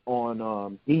yards.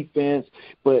 on defense,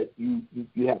 but you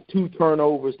have 2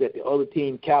 turnovers that the other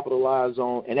team capitalize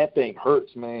on, and that thing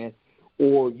hurts, man.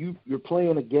 Or you're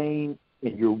playing a game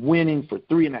and you're winning for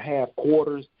 3.5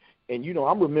 quarters, and,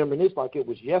 I'm remembering this like it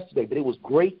was yesterday, but it was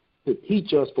great to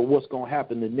teach us for what's going to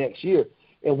happen the next year.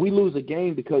 And we lose a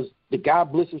game because the guy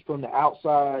blitzes from the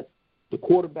outside, the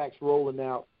quarterback's rolling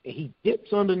out, and he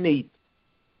dips underneath.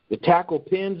 The tackle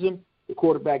pins him. The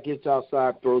quarterback gets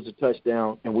outside, throws a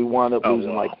touchdown, and we wind up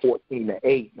losing like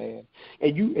 14-8, man.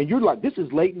 And you're like, this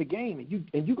is late in the game,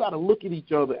 and you got to look at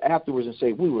each other afterwards and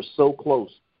say, we were so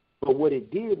close. But what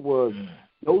it did was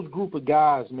those group of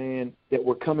guys, man, that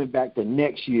were coming back the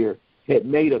next year had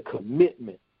made a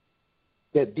commitment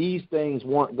that these things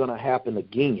weren't going to happen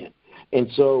again. And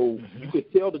so you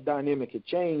could tell the dynamic had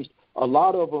changed. A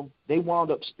lot of them, they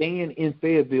wound up staying in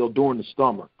Fayetteville during the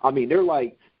summer. I mean, they're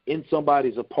like in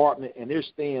somebody's apartment, and they're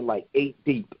staying like 8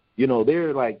 deep.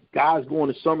 They're like guys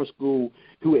going to summer school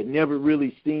who had never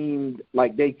really seemed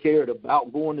like they cared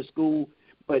about going to school.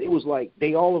 But it was like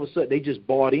they all of a sudden, they just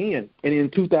bought in. And in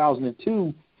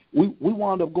 2002, we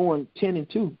wound up going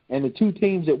 10-2. And the 2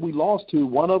 teams that we lost to,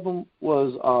 one of them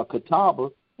was Catawba.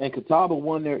 And Catawba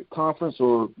won their conference,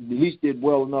 or at least did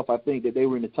well enough, I think, that they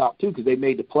were in the top 2 because they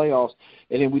made the playoffs.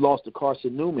 And then we lost to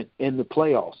Carson Newman in the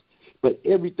playoffs. But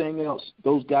everything else,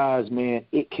 those guys, man,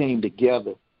 it came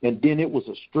together. And then it was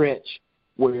a stretch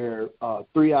where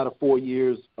 3 out of 4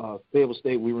 years, Fayetteville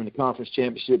State, we were in the conference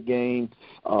championship game,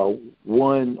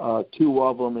 won 2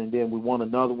 of them, and then we won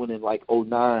another one in like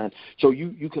 2009. So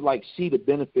you could like see the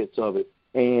benefits of it.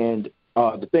 And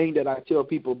the thing that I tell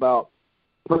people about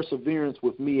perseverance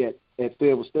with me at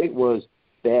Fayetteville State was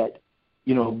that,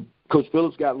 Coach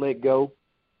Phillips got let go.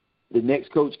 The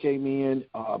next coach came in.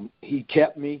 He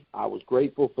kept me. I was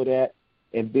grateful for that.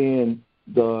 And then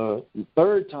the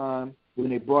third time, when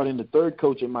they brought in the third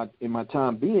coach in my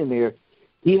time being there,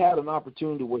 he had an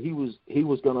opportunity where he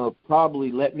was going to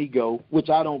probably let me go, which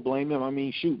I don't blame him. I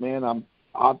mean, shoot, man,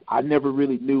 I never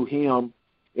really knew him,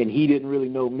 and he didn't really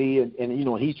know me.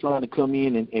 And he's trying to come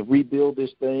in and rebuild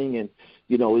this thing. And,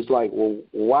 it's like, well,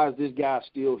 why is this guy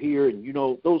still here? And,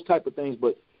 those type of things.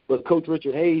 But Coach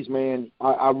Richard Hayes, man,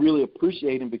 I really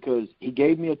appreciate him because he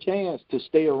gave me a chance to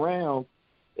stay around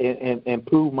and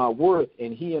prove my worth.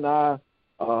 And he and I,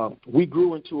 we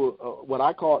grew into what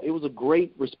I call, it was a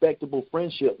great, respectable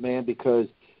friendship, man, because,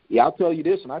 I'll tell you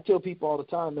this, and I tell people all the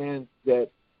time, man, that,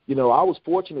 I was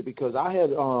fortunate because I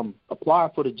had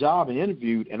applied for the job and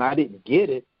interviewed, and I didn't get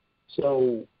it.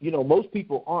 So, most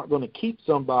people aren't going to keep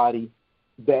somebody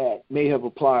that may have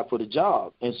applied for the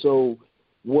job. And so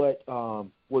what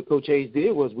Coach Hayes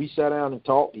did was we sat down and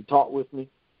talked. He talked with me.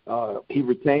 He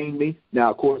retained me. Now,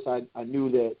 of course, I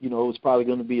knew that, it was probably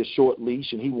going to be a short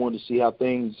leash, and he wanted to see how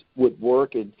things would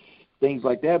work and things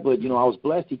like that. But, I was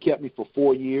blessed. He kept me for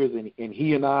 4 years, and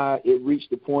he and I, it reached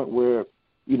the point where,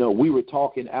 we were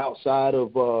talking outside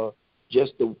of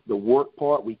just the work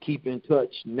part. We keep in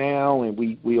touch now, and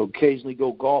we occasionally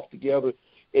go golf together.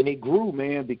 And it grew,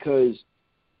 man, because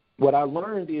what I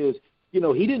learned is, he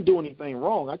didn't do anything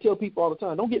wrong. I tell people all the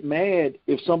time, don't get mad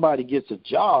if somebody gets a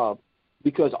job,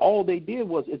 because all they did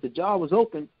was, if the job was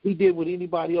open, he did what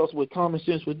anybody else with common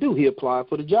sense would do. He applied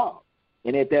for the job.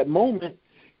 And at that moment,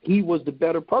 he was the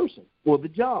better person for the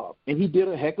job. And he did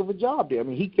a heck of a job there. I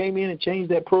mean, he came in and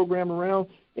changed that program around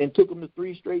and took them to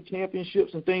 3 straight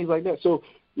championships and things like that. So,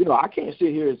 I can't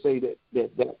sit here and say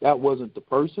that wasn't the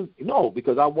person. No,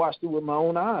 because I watched it with my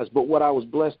own eyes. But what I was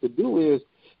blessed to do is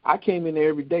I came in there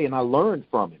every day and I learned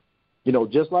from him.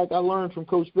 Just like I learned from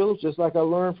Coach Phillips, just like I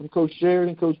learned from Coach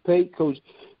Sheridan, Coach Pate, Coach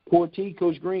Portie,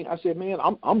 Coach Green. I said, man,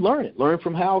 I'm learning. Learn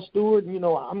from Hal Stewart.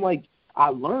 I'm like, I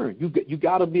learned. You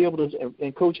got to be able to.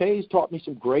 And Coach Hayes taught me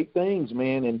some great things,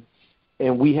 man.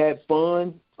 And we had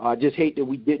fun. I just hate that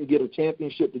we didn't get a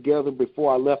championship together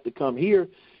before I left to come here.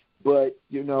 But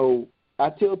I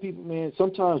tell people, man,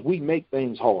 sometimes we make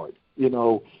things hard.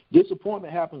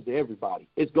 Disappointment happens to everybody.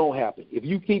 It's gonna happen. If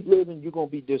you keep living, you're gonna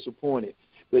be disappointed.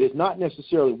 But it's not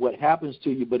necessarily what happens to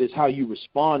you, but it's how you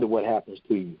respond to what happens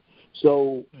to you.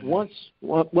 So once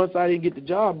I didn't get the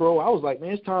job, bro, I was like,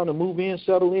 man, it's time to move in,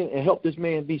 settle in, and help this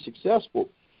man be successful.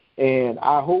 And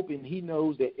I hope and he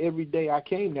knows that every day I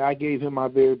came there, I gave him my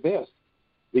very best,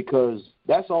 because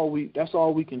that's all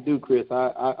we can do, Chris.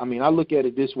 I mean, I look at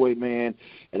it this way, man,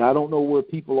 and I don't know where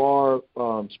people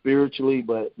are spiritually,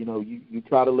 but you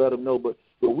try to let them know. But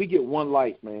we get one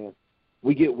life, man.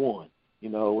 We get one,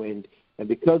 and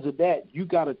because of that, you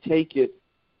got to take it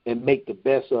and make the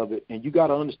best of it. And you got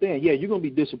to understand, you're going to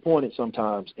be disappointed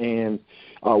sometimes. And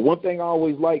one thing I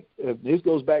always like, this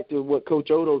goes back to what Coach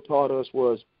Odo taught us,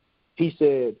 was he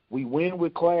said, we win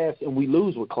with class and we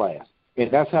lose with class. And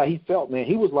that's how he felt, man.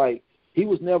 He was like, he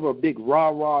was never a big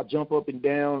rah-rah, jump up and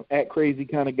down, act crazy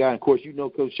kind of guy. And of course, you know,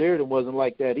 Coach Sheridan wasn't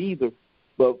like that either.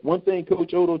 But one thing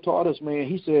Coach Odo taught us, man,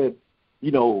 he said,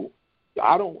 you know,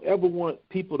 I don't ever want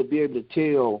people to be able to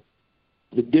tell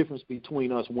the difference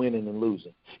between us winning and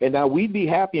losing. And now we'd be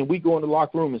happy and we go in the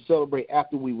locker room and celebrate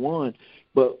after we won,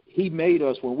 but he made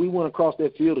us, when we went across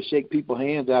that field to shake people's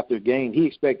hands after a game, he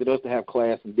expected us to have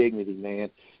class and dignity, man.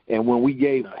 And when we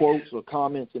gave quotes or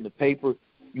comments in the paper,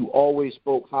 you always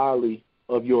spoke highly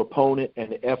of your opponent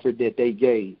and the effort that they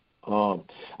gave.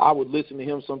 I would listen to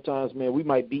him sometimes, man. We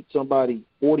might beat somebody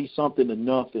 40-something to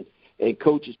nothing, and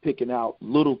Coach is picking out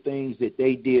little things that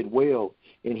they did well.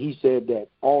 And he said that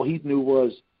all he knew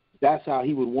was that's how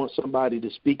he would want somebody to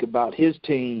speak about his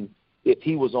team if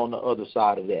he was on the other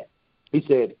side of that. He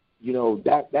said, you know,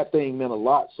 that thing meant a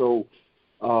lot. So,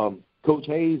 Coach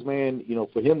Hayes, man, you know,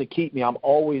 for him to keep me, I'm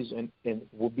always and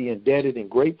will be indebted and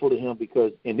grateful to him,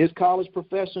 because in this college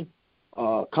profession,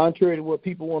 contrary to what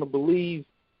people want to believe,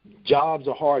 jobs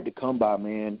are hard to come by,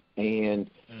 man.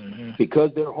 And because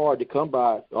they're hard to come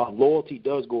by, loyalty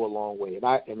does go a long way.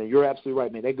 And you're absolutely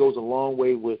right, man. That goes a long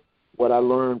way with what I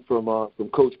learned from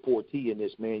Coach Portee in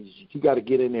this, man. You got to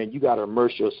get in there and you got to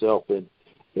immerse yourself and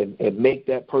make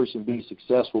that person be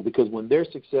successful, because when they're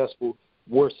successful,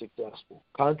 we're successful.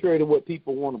 Contrary to what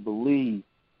people want to believe,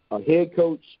 a head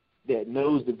coach that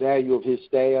knows the value of his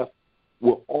staff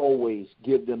will always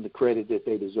give them the credit that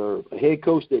they deserve. A head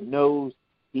coach that knows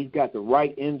he's got the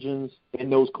right engines in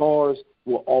those cars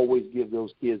will always give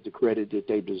those kids the credit that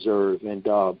they deserve. And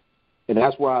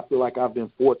that's why I feel like I've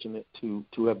been fortunate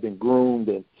to have been groomed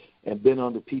and been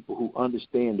under people who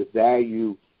understand the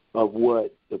value of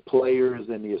what the players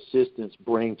and the assistants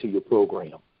bring to your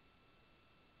program.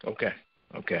 Okay.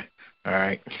 All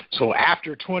right. So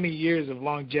after 20 years of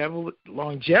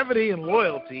longevity and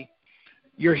loyalty,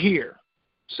 you're here.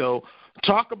 So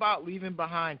talk about leaving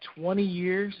behind 20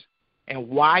 years and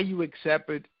why you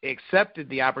accepted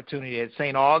the opportunity at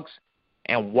St. Aug's,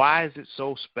 and why is it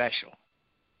so special?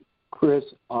 Chris,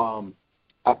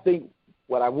 I think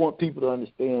what I want people to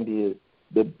understand is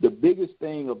the biggest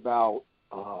thing about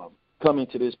coming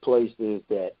to this place is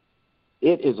that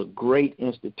it is a great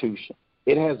institution.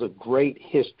 It has a great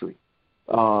history.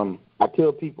 I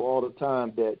tell people all the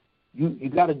time that you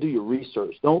got to do your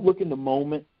research. Don't look in the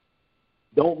moment.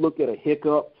 Don't look at a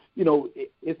hiccup. You know,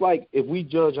 it's like if we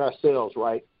judge ourselves,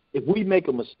 right? If we make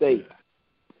a mistake,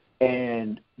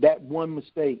 and that one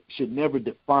mistake should never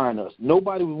define us.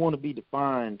 Nobody would want to be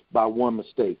defined by one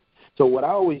mistake. So what I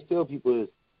always tell people is,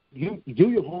 you do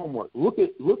your homework. Look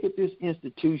at this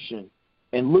institution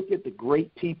and look at the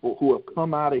great people who have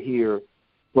come out of here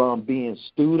from being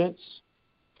students,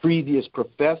 previous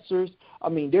professors. I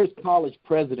mean, there's college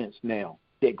presidents now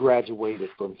that graduated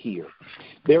from here.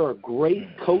 There are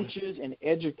great coaches and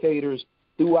educators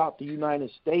throughout the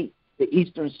United States, the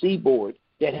Eastern Seaboard,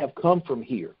 that have come from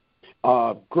here.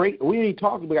 Great. We ain't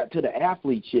talking about to the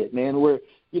athletes yet, man, where,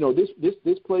 you know,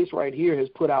 this place right here has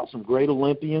put out some great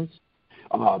Olympians.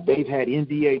 They've had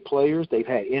NBA players. They've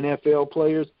had NFL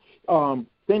players.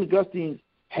 St. Augustine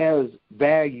has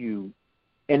value,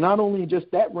 and not only in just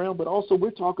that realm, but also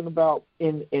we're talking about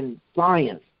in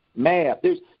science, math.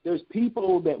 There's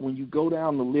people that when you go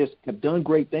down the list have done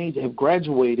great things and have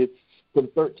graduated from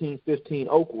 1315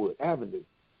 Oakwood Avenue.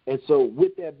 And so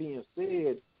with that being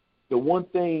said, the one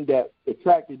thing that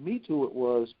attracted me to it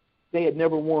was they had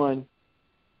never won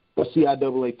a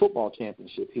CIAA football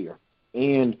championship here.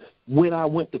 And when I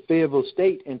went to Fayetteville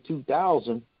State in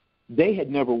 2000, they had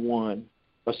never won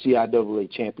a CIAA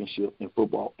championship in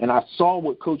football. And I saw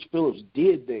what Coach Phillips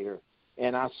did there,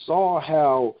 and I saw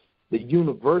how the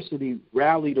university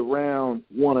rallied around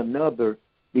one another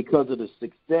because of the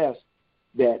success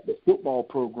that the football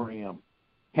program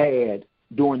had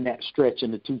during that stretch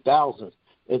in the 2000s.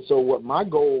 And so what my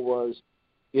goal was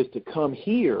is to come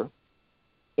here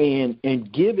and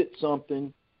give it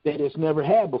something that it's never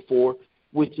had before,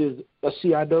 which is a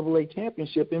CIAA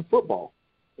championship in football.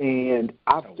 And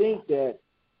I think that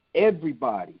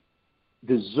everybody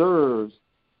deserves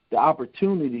the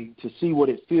opportunity to see what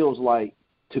it feels like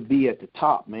to be at the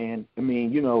top, man. I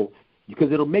mean, you know,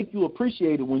 because it'll make you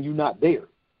appreciate it when you're not there,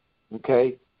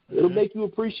 okay? It'll make you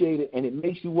appreciate it, and it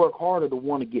makes you work harder to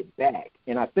want to get back.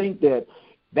 And I think that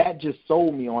just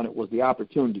sold me on it, was the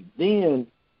opportunity. Then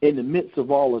in the midst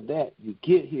of all of that, you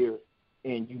get here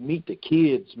and you meet the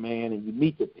kids, man, and you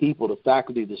meet the people, the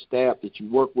faculty, the staff that you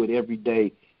work with every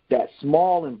day. That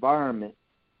small environment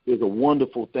is a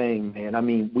wonderful thing, man. I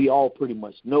mean, we all pretty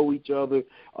much know each other.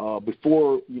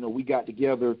 Before, you know, we got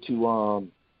together to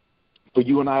for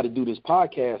you and I to do this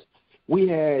podcast, we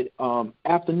had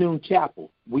afternoon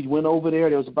chapel. We went over there.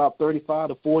 There was about 35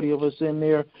 to 40 of us in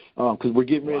there because we're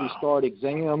getting ready to start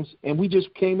exams. And we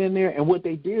just came in there, and what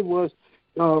they did was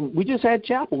we just had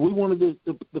chapel. We wanted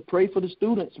to pray for the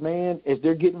students, man, as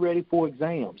they're getting ready for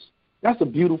exams. That's a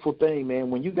beautiful thing, man,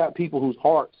 when you got people whose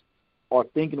hearts are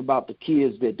thinking about the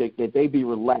kids, that they be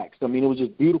relaxed. I mean, it was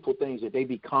just beautiful things, that they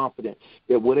be confident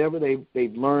that whatever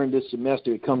they've learned this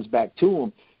semester, it comes back to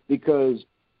them, because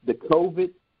the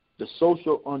COVID, the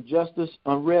social unrest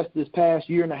this past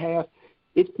year and a half,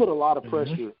 it's put a lot of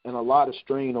pressure and a lot of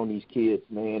strain on these kids,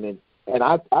 man. And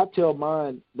I tell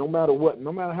mine, no matter what,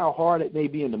 no matter how hard it may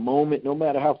be in the moment, no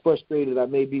matter how frustrated I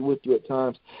may be with you at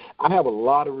times, I have a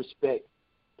lot of respect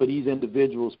for these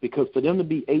individuals, because for them to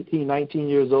be 18, 19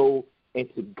 years old and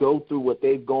to go through what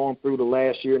they've gone through the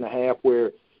last year and a half,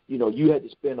 where, you know, you had to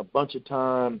spend a bunch of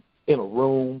time in a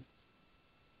room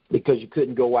because you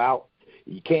couldn't go out.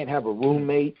 You can't have a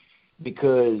roommate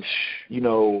because, you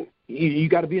know, you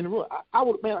got to be in the room.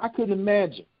 I couldn't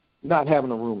imagine not having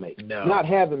a roommate, not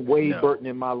having Wade Burton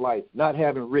in my life, not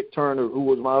having Rick Turner, who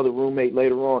was my other roommate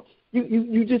later on.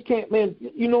 You just can't, man.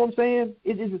 You know what I'm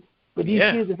saying? But these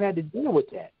kids have had to deal with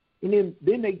that. And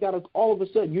then they got all of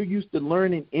a sudden, you're used to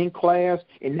learning in class,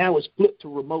 and now it's flipped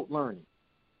to remote learning.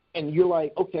 And you're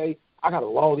like, okay, I got to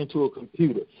log into a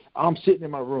computer. I'm sitting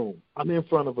in my room. I'm in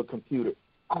front of a computer.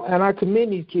 And I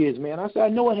commend these kids, man. I said, I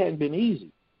know it hadn't been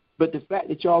easy, but the fact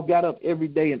that y'all got up every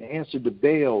day and answered the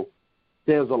bell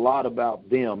says a lot about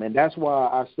them. And that's why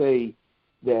I say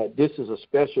that this is a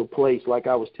special place, like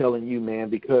I was telling you, man,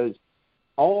 because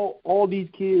all these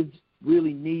kids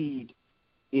really need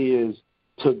is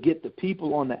to get the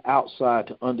people on the outside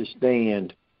to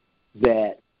understand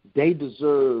that they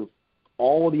deserve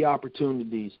all the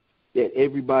opportunities that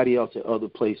everybody else at other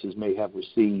places may have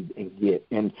received and get.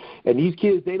 And these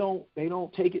kids, they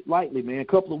don't take it lightly, man. A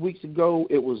couple of weeks ago,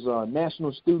 it was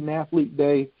National Student Athlete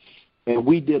Day, and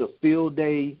we did a field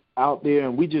day out there,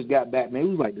 and we just got back, man. We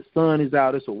was like, the sun is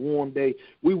out. It's a warm day.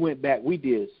 We went back. We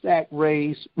did sack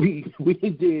race. We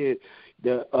did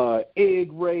the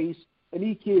egg race, and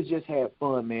these kids just had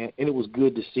fun, man, and it was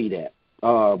good to see that.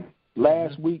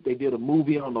 Last week, they did a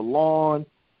movie on the lawn,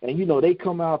 and, you know, they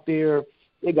come out there.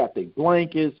 They got their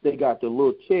blankets, they got their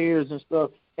little chairs and stuff,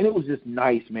 and it was just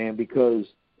nice, man, because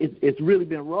it's really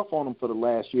been rough on them for the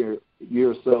last year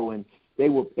or so, and they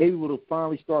were able to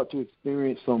finally start to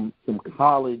experience some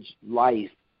college life,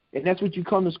 and that's what you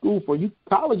come to school for.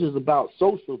 College is about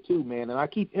social too, man, and I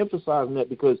keep emphasizing that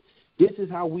because this is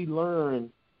how we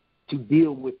learn to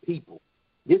deal with people.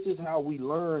 This is how we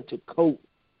learn to cope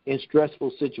in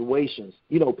stressful situations.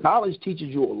 You know, college teaches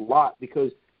you a lot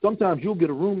because sometimes you'll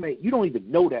get a roommate, you don't even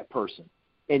know that person.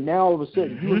 And now all of a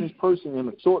sudden, you and this person in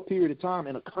a short period of time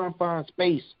in a confined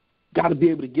space got to be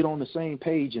able to get on the same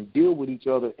page and deal with each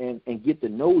other and get to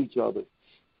know each other.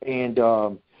 And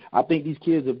I think these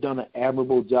kids have done an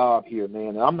admirable job here, man.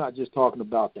 And I'm not just talking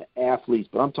about the athletes,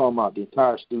 but I'm talking about the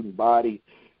entire student body.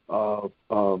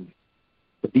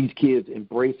 These kids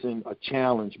embracing a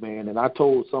challenge, man. And I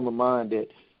told some of mine that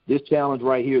this challenge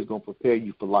right here is going to prepare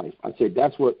you for life. I said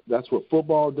that's what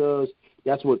football does.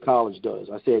 That's what college does.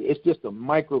 I said it's just a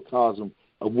microcosm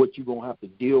of what you're going to have to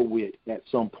deal with at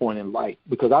some point in life.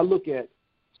 Because I look at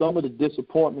some of the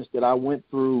disappointments that I went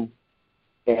through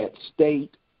at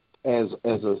state as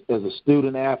a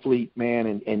student athlete,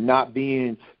 man, and not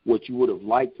being what you would have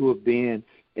liked to have been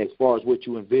as far as what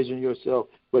you envision yourself.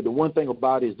 But the one thing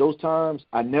about it is those times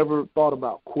I never thought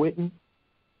about quitting,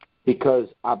 because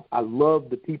I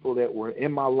love the people that were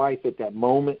in my life at that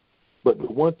moment. But the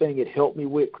one thing it helped me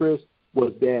with, Chris,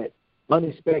 was that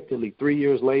unexpectedly, 3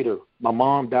 years later, my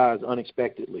mom dies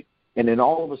unexpectedly. And then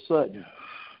all of a sudden,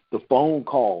 the phone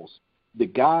calls, the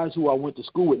guys who I went to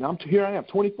school with, and here I am,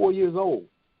 24 years old,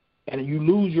 and you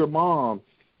lose your mom.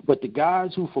 But the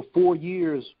guys who for 4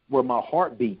 years were my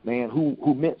heartbeat, man,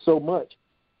 who meant so much,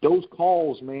 those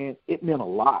calls, man, it meant a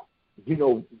lot. You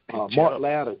know, Mark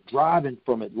Latta driving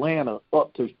from Atlanta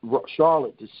up to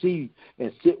Charlotte to see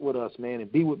and sit with us, man,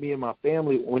 and be with me and my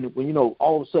family when you know,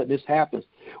 all of a sudden this happens.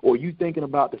 Or you thinking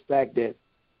about the fact that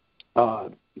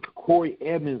Corey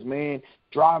Edmonds, man,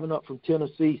 driving up from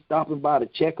Tennessee, stopping by to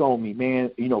check on me, man.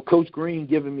 You know, Coach Green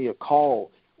giving me a call.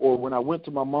 Or when I went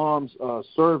to my mom's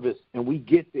service and we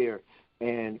get there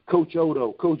and Coach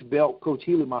Odo, Coach Belt, Coach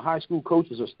Healy, my high school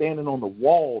coaches are standing on the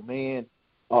wall, man,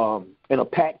 in a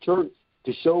packed church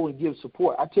to show and give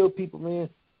support. I tell people, man,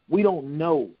 we don't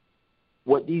know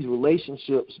what these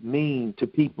relationships mean to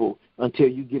people until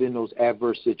you get in those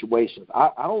adverse situations.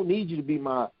 I don't need you to be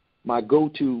my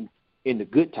go-to in the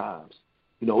good times.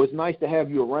 You know, it's nice to have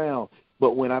you around,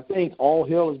 But when I think all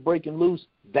hell is breaking loose,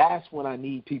 that's when I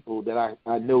need people that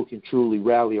I know can truly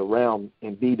rally around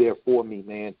and be there for me,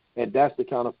 man. And that's the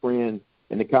kind of friend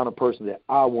and the kind of person that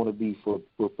I want to be for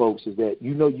folks, is that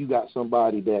you got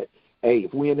somebody that, hey,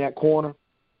 if we in that corner,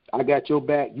 I got your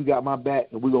back, you got my back,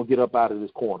 and we're going to get up out of this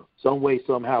corner. Some way,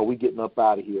 somehow, we getting up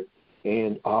out of here.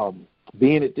 And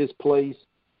being at this place,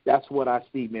 that's what I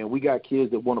see, man. We got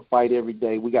kids that want to fight every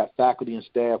day. We got faculty and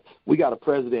staff. We got a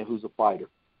president who's a fighter.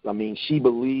 I mean, she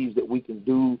believes that we can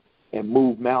do and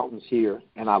move mountains here,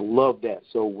 and I love that.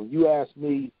 So when you ask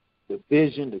me the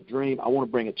vision, the dream, I want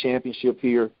to bring a championship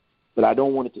here, but I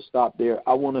don't want it to stop there.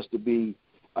 I want us to be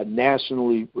a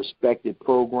nationally respected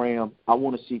program. I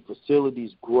want to see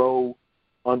facilities grow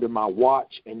under my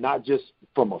watch, and not just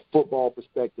from a football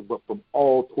perspective, but from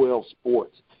all 12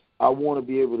 sports. I want to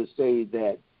be able to say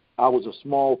that I was a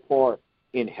small part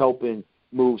in helping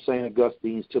move St.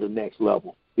 Augustine's to the next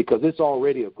level, because it's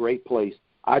already a great place.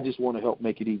 I just want to help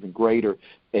make it even greater,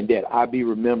 and that I be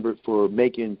remembered for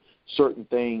making certain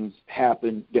things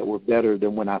happen that were better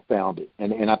than when I found it.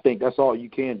 And I think that's all you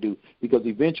can do, because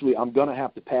eventually I'm going to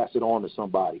have to pass it on to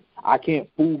somebody. I can't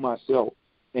fool myself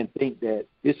and think that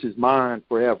this is mine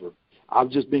forever. I've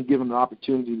just been given an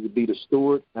opportunity to be the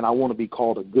steward, and I want to be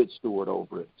called a good steward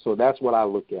over it. So that's what I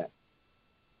look at.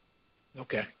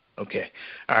 Okay.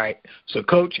 All right. So,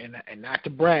 Coach, and not to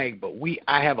brag, but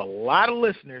I have a lot of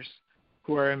listeners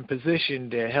who are in position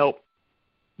to help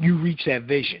you reach that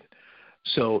vision.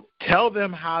 So tell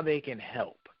them how they can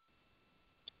help.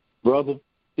 Brother,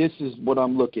 this is what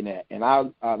I'm looking at, and I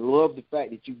love the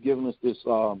fact that you've given us this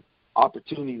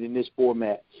opportunity in this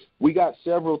format. We got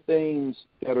several things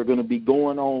that are going to be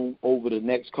going on over the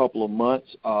next couple of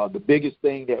months. The biggest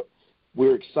thing that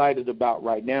we're excited about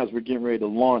right now is we're getting ready to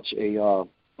launch a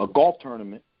golf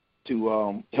tournament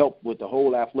to help with the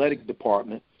whole athletic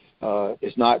department.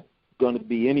 It's not going to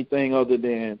be anything other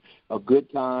than a good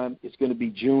time. It's going to be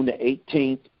June the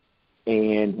 18th,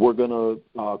 and we're going to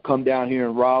come down here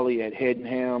in Raleigh at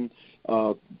Hedenham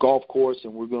golf course,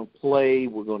 and we're going to play,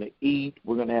 we're going to eat,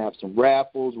 we're going to have some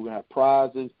raffles, we're going to have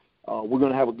prizes, we're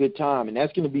going to have a good time, and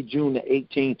that's going to be June the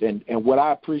 18th. And what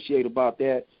I appreciate about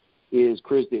that is,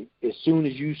 Chris, that as soon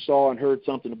as you saw and heard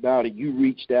something about it, you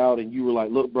reached out and you were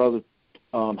like, look, brother,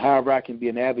 however I can be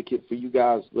an advocate for you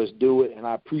guys, let's do it. And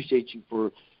I appreciate you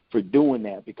for doing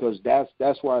that, because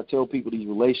that's why I tell people these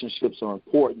relationships are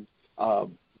important.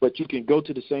 But you can go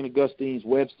to the St. Augustine's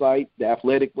website, the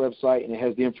athletic website, and it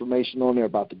has the information on there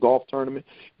about the golf tournament.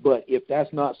 But if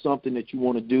that's not something that you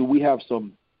want to do, we have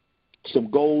some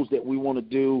goals that we want to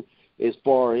do. As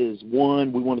far as,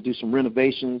 one, we want to do some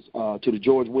renovations to the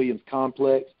George Williams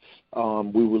complex.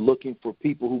 We were looking for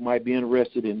people who might be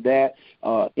interested in that.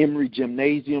 Emory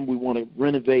Gymnasium, we want to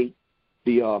renovate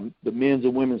the men's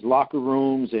and women's locker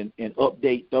rooms and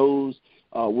update those.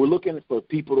 We're looking for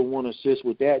people to want to assist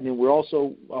with that. And then we're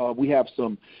also, we have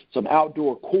some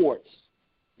outdoor courts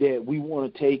that we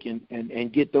want to take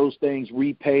and get those things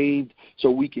repaved so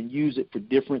we can use it for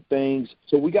different things.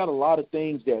 So we got a lot of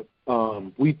things that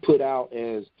we put out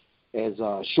as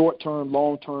short-term,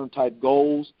 long-term type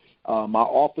goals. My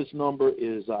office number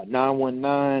is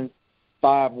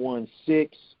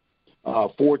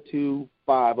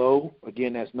 919-516-4250.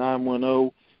 Again, that's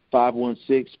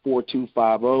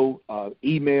 910-516-4250.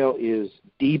 Email is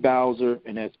dbowser,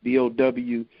 and that's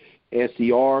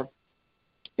BOWSER,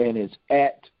 and it's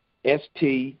at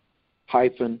st-aug.edu.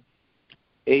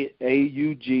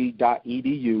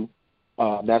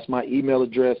 That's my email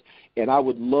address, and I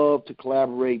would love to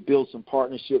collaborate, build some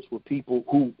partnerships with people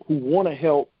who want to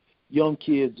help young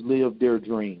kids live their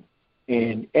dream.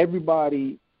 And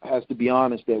everybody has to be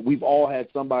honest that we've all had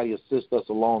somebody assist us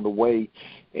along the way.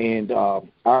 And our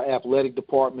athletic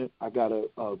department, I got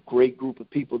a great group of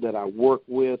people that I work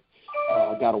with.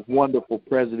 I got a wonderful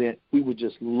president. We would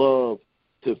just love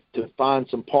to find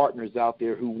some partners out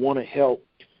there who want to help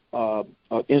an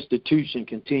institution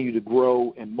continue to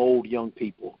grow and mold young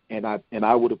people. And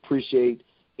I would appreciate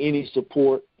any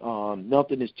support.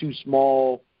 Nothing is too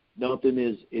small. Nothing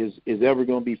is ever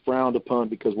going to be frowned upon,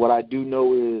 because what I do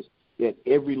know is that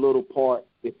every little part,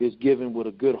 if it's given with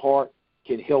a good heart,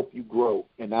 can help you grow.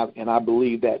 And I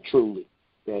believe that truly,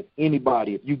 that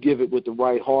anybody, if you give it with the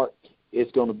right heart,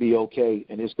 it's going to be okay,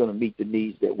 and it's going to meet the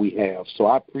needs that we have. So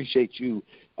I appreciate you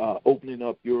opening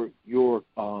up your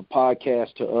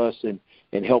podcast to us and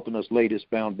helping us lay this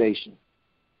foundation.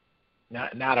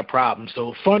 Not a problem.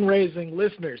 So fundraising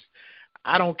listeners,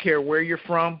 I don't care where you're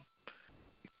from,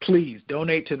 please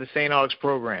donate to the St. Aug's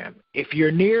program. If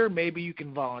you're near, maybe you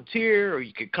can volunteer or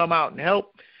you can come out and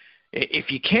help.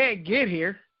 If you can't get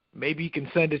here, maybe you can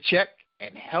send a check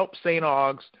and help St.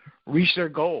 Aug's reach their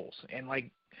goals. And like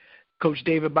Coach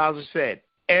David Bowser said,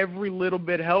 every little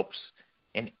bit helps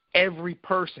and every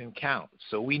person counts.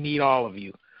 So we need all of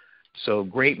you. So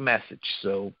great message.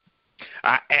 So,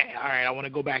 all right, I want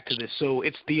to go back to this. So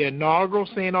it's the inaugural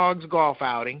St. Aug's golf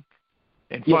outing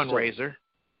and fundraiser. Sir.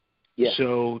 Yes.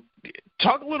 So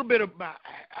talk a little bit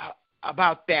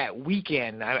about that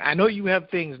weekend. I know you have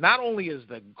things, not only is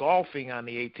the golfing on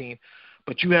the 18th,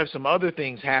 but you have some other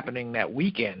things happening that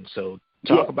weekend. So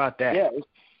talk about that. Yeah.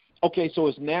 Okay, so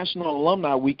it's National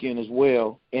Alumni Weekend as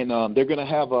well, and they're going to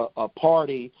have a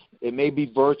party. It may be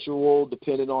virtual,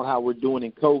 depending on how we're doing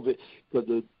in COVID,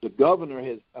 because the governor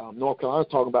has North Carolina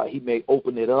talking about he may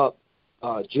open it up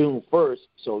June 1st.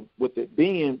 So with it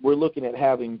being, we're looking at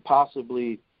having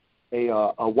possibly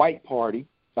a white party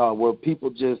where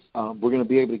people just we're going to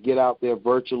be able to get out there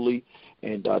virtually,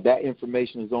 and that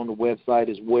information is on the website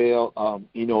as well.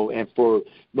 And for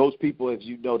most people, as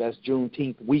you know, that's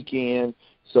Juneteenth weekend.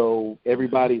 So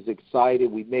everybody's excited.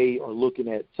 We are looking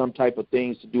at some type of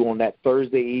things to do on that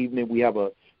Thursday evening. We have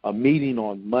a meeting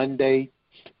on Monday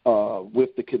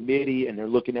with the committee, and they're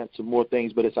looking at some more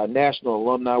things. But it's our National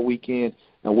Alumni Weekend,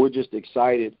 and we're just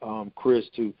excited, Chris,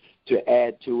 to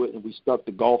add to it. And we stuck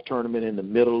the golf tournament in the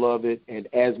middle of it. And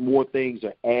as more things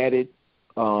are added,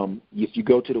 if you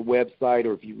go to the website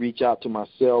or if you reach out to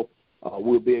myself,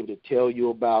 we'll be able to tell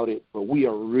you about it. But we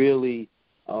are really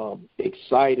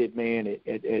excited, man,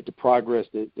 at the progress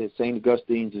that St.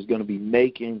 Augustine's is going to be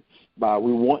making.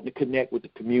 We want to connect with the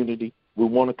community. We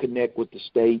want to connect with the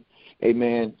state.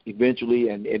 Amen. Eventually,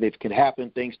 and if it can happen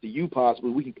thanks to you possibly,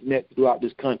 we can connect throughout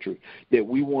this country. That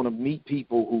we want to meet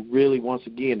people who really, once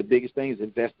again, the biggest thing is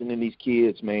investing in these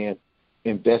kids, man.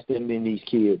 Investing in these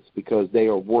kids because they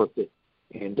are worth it.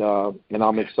 And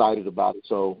I'm excited about it.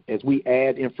 So as we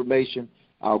add information,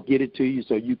 I'll get it to you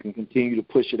so you can continue to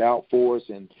push it out for us.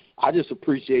 And I just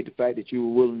appreciate the fact that you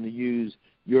were willing to use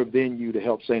your venue to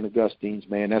help St. Augustine's,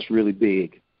 man. That's really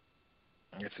big.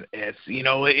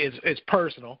 It's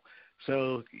personal.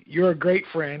 So you're a great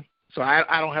friend. So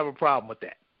I don't have a problem with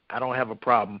that. I don't have a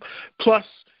problem. Plus,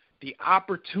 the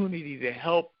opportunity to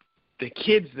help the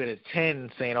kids that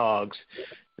attend St. Aug's,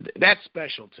 that's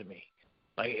special to me.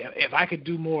 Like, if I could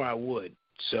do more, I would.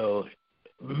 So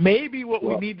maybe what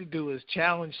we need to do is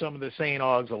challenge some of the St.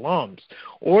 Aug's alums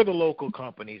or the local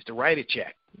companies to write a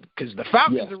check, because the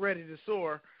Falcons are ready to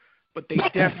soar, but they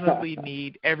definitely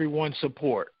need everyone's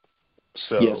support.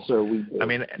 So, yes, sir, we do. I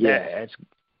mean, that's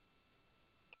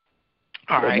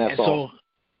all right. And so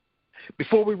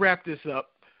before we wrap this up,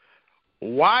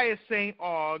 why is St.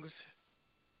 Aug's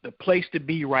the place to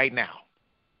be right now?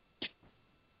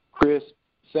 Chris,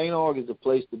 St. Aug is the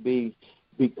place to be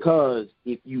because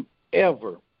if you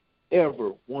ever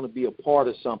want to be a part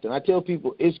of something, I tell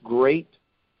people it's great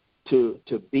to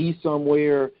be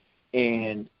somewhere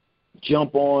and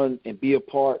jump on and be a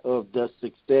part of the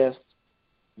success,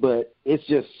 but it's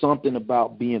just something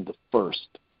about being the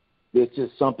first. There's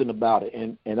just something about it.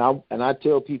 And I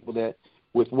tell people that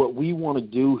with what we want to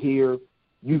do here,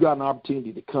 you got an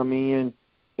opportunity to come in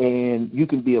and you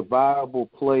can be a viable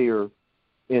player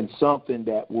in something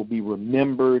that will be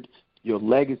remembered. Your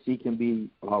legacy can be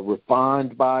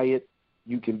refined by it.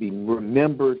 You can be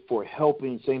remembered for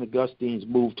helping St. Augustine's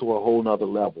move to a whole nother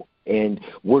level. And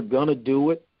we're going to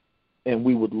do it, and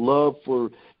we would love for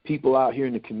people out here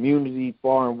in the community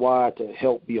far and wide to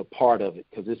help be a part of it,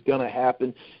 because it's going to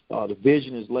happen. The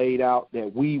vision is laid out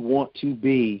that we want to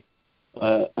be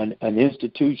an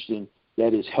institution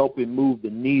that is helping move the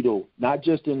needle, not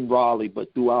just in Raleigh,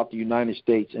 but throughout the United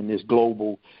States and this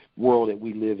global world that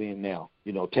we live in now.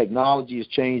 You know, technology has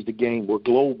changed the game. We're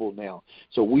global now.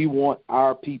 So we want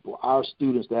our people, our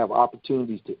students, to have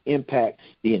opportunities to impact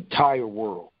the entire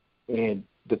world. And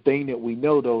the thing that we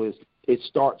know, though, is it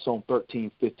starts on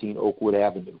 1315 Oakwood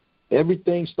Avenue.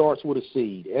 Everything starts with a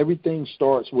seed. Everything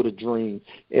starts with a dream.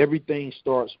 Everything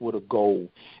starts with a goal.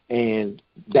 And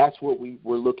that's what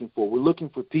we're looking for. We're looking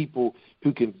for people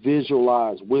who can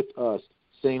visualize with us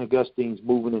St. Augustine's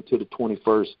moving into the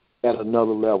 21st at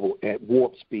another level, at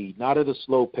warp speed, not at a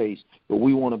slow pace, but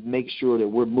we want to make sure that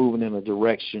we're moving in a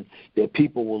direction that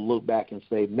people will look back and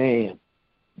say, man,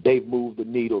 they've moved the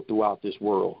needle throughout this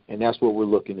world. And that's what we're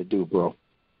looking to do, bro.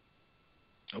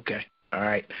 Okay. All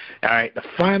right. The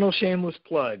final shameless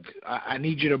plug. I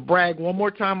need you to brag one more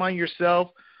time on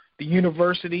yourself, the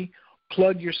university,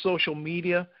 plug your social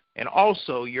media, and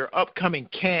also your upcoming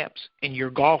camps and your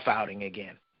golf outing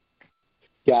again.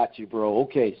 Got you, bro.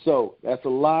 Okay, so that's a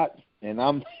lot,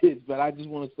 but I just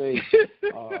want to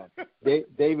say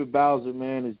David Bowser,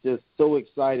 man, is just so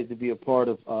excited to be a part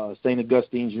of St.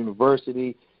 Augustine's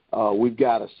University. We've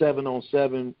got a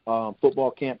 7-on-7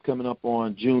 football camp coming up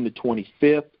on June the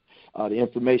 25th. The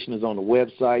information is on the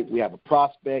website. We have a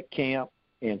prospect camp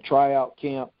and tryout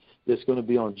camp that's going to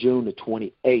be on June the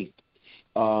 28th.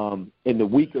 In the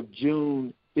week of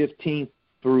June 15th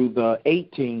through the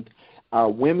 18th, our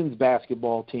women's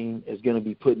basketball team is going to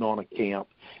be putting on a camp.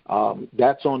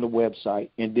 That's on the website.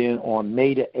 And then on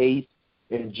May the 8th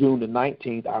and June the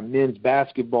 19th, our men's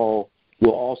basketball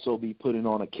will also be putting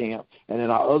on a camp. And then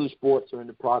our other sports are in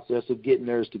the process of getting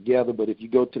theirs together. But if you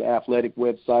go to the athletic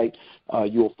website,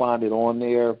 you'll find it on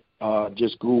there.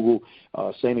 Just Google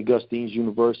St. Augustine's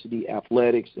University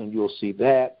Athletics, and you'll see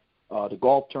that. The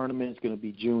golf tournament is going to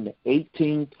be June the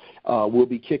 18th. We'll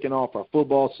be kicking off our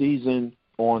football season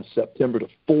on September the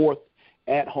 4th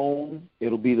at home.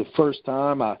 It'll be the first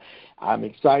time. I'm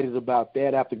excited about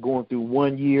that after going through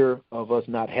 1 year of us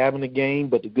not having a game.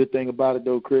 But the good thing about it,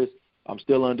 though, Chris, I'm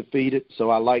still undefeated, so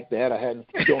I like that. I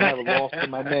don't have a loss to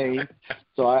my name,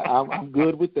 so I'm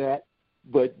good with that.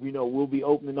 But, we'll be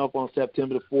opening up on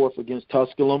September the 4th against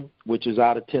Tusculum, which is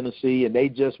out of Tennessee, and they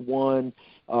just won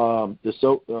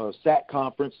the SAC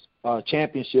Conference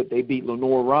championship. They beat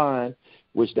Lenore-Ryan,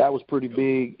 which that was pretty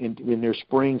big in their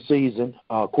spring season.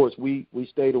 Of course, we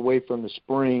stayed away from the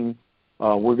spring.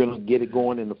 We're going to get it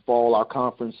going in the fall. Our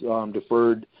conference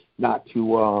deferred not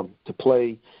to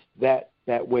play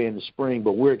that way in the spring,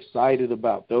 but we're excited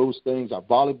about those things. Our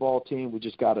volleyball team, we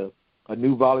just got a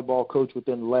new volleyball coach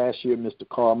within the last year, Mr.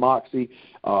 Carl Moxie,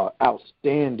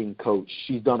 outstanding coach.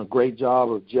 She's done a great job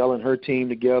of gelling her team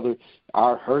together.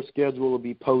 Her schedule will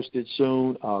be posted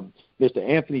soon. Mr.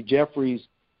 Anthony Jeffries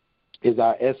is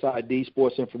our SID,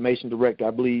 Sports Information Director.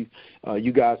 I believe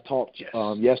you guys talked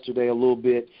yesterday a little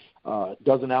bit.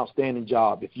 Does an outstanding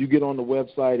job. If you get on the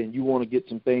website and you want to get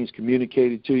some things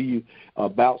communicated to you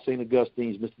about St.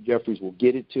 Augustine's, Mr. Jeffries will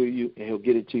get it to you, and he'll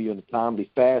get it to you in a timely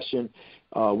fashion.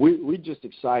 We're just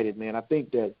excited, man. I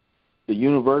think that the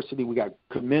university, we got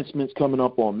commencements coming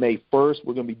up on May 1st.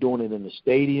 We're going to be doing it in the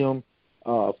stadium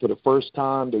for the first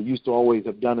time. They used to always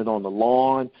have done it on the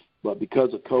lawn, but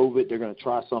because of COVID, they're going to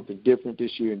try something different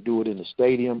this year and do it in the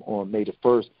stadium on May the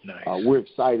 1st. Nice. We're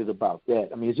excited about that.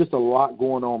 I mean, it's just a lot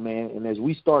going on, man. And as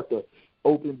we start to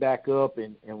open back up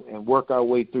and work our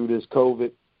way through this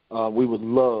COVID, we would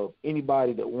love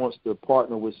anybody that wants to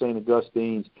partner with St.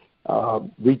 Augustine's,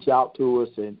 reach out to us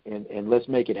and let's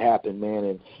make it happen,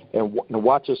 man, and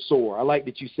watch us soar. I like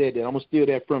that you said that. I'm going to steal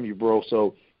that from you, bro.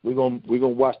 So we're gonna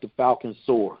watch the Falcons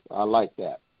soar. I like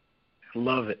that.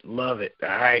 Love it. All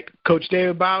right. Coach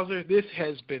David Bowser, this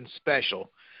has been special.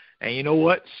 And you know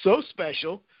what? So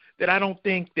special that I don't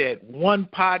think that one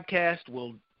podcast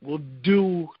will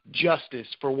do justice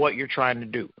for what you're trying to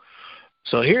do.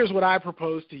 So here's what I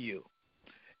propose to you.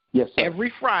 Yes, sir.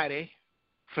 Every Friday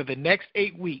for the next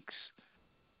 8 weeks,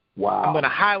 wow, I'm going to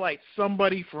highlight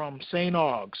somebody from St.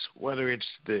 Aug's, whether it's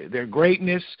their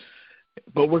greatness,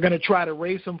 but we're going to try to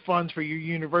raise some funds for your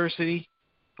university.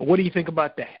 What do you think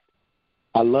about that?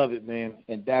 I love it, man,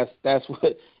 and that's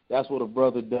what a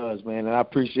brother does, man. And I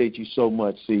appreciate you so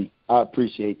much. See, I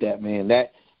appreciate that, man.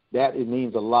 That it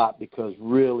means a lot because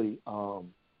really,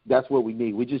 that's what we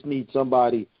need. We just need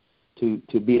somebody to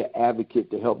be an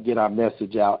advocate to help get our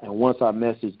message out. And once our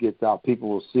message gets out, people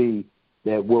will see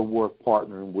that we're worth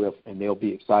partnering with, and they'll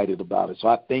be excited about it. So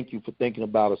I thank you for thinking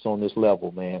about us on this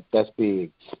level, man. That's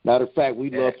big. Matter of fact,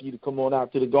 we'd love for you to come on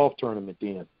out to the golf tournament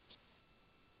then.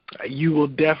 You will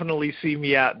definitely see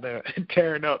me out there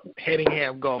tearing up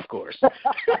Hedingham Golf Course.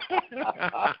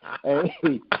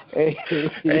 Hey,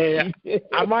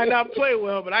 I might not play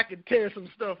well, but I can tear some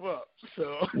stuff up.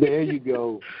 So there you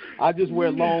go. I just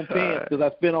wear long pants because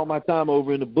I spend all my time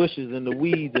over in the bushes and the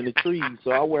weeds and the trees.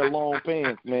 So I wear long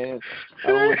pants, man. I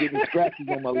don't want to get any scratches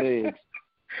on my legs.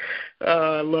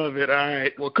 I love it. All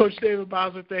right. Well, Coach David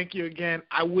Bowser, thank you again.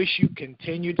 I wish you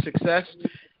continued success.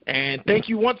 And thank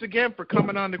you once again for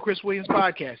coming on the Chris Williams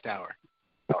Podcast Hour.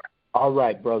 All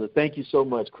right, brother. Thank you so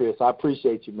much, Chris. I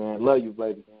appreciate you, man. Love you,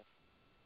 baby.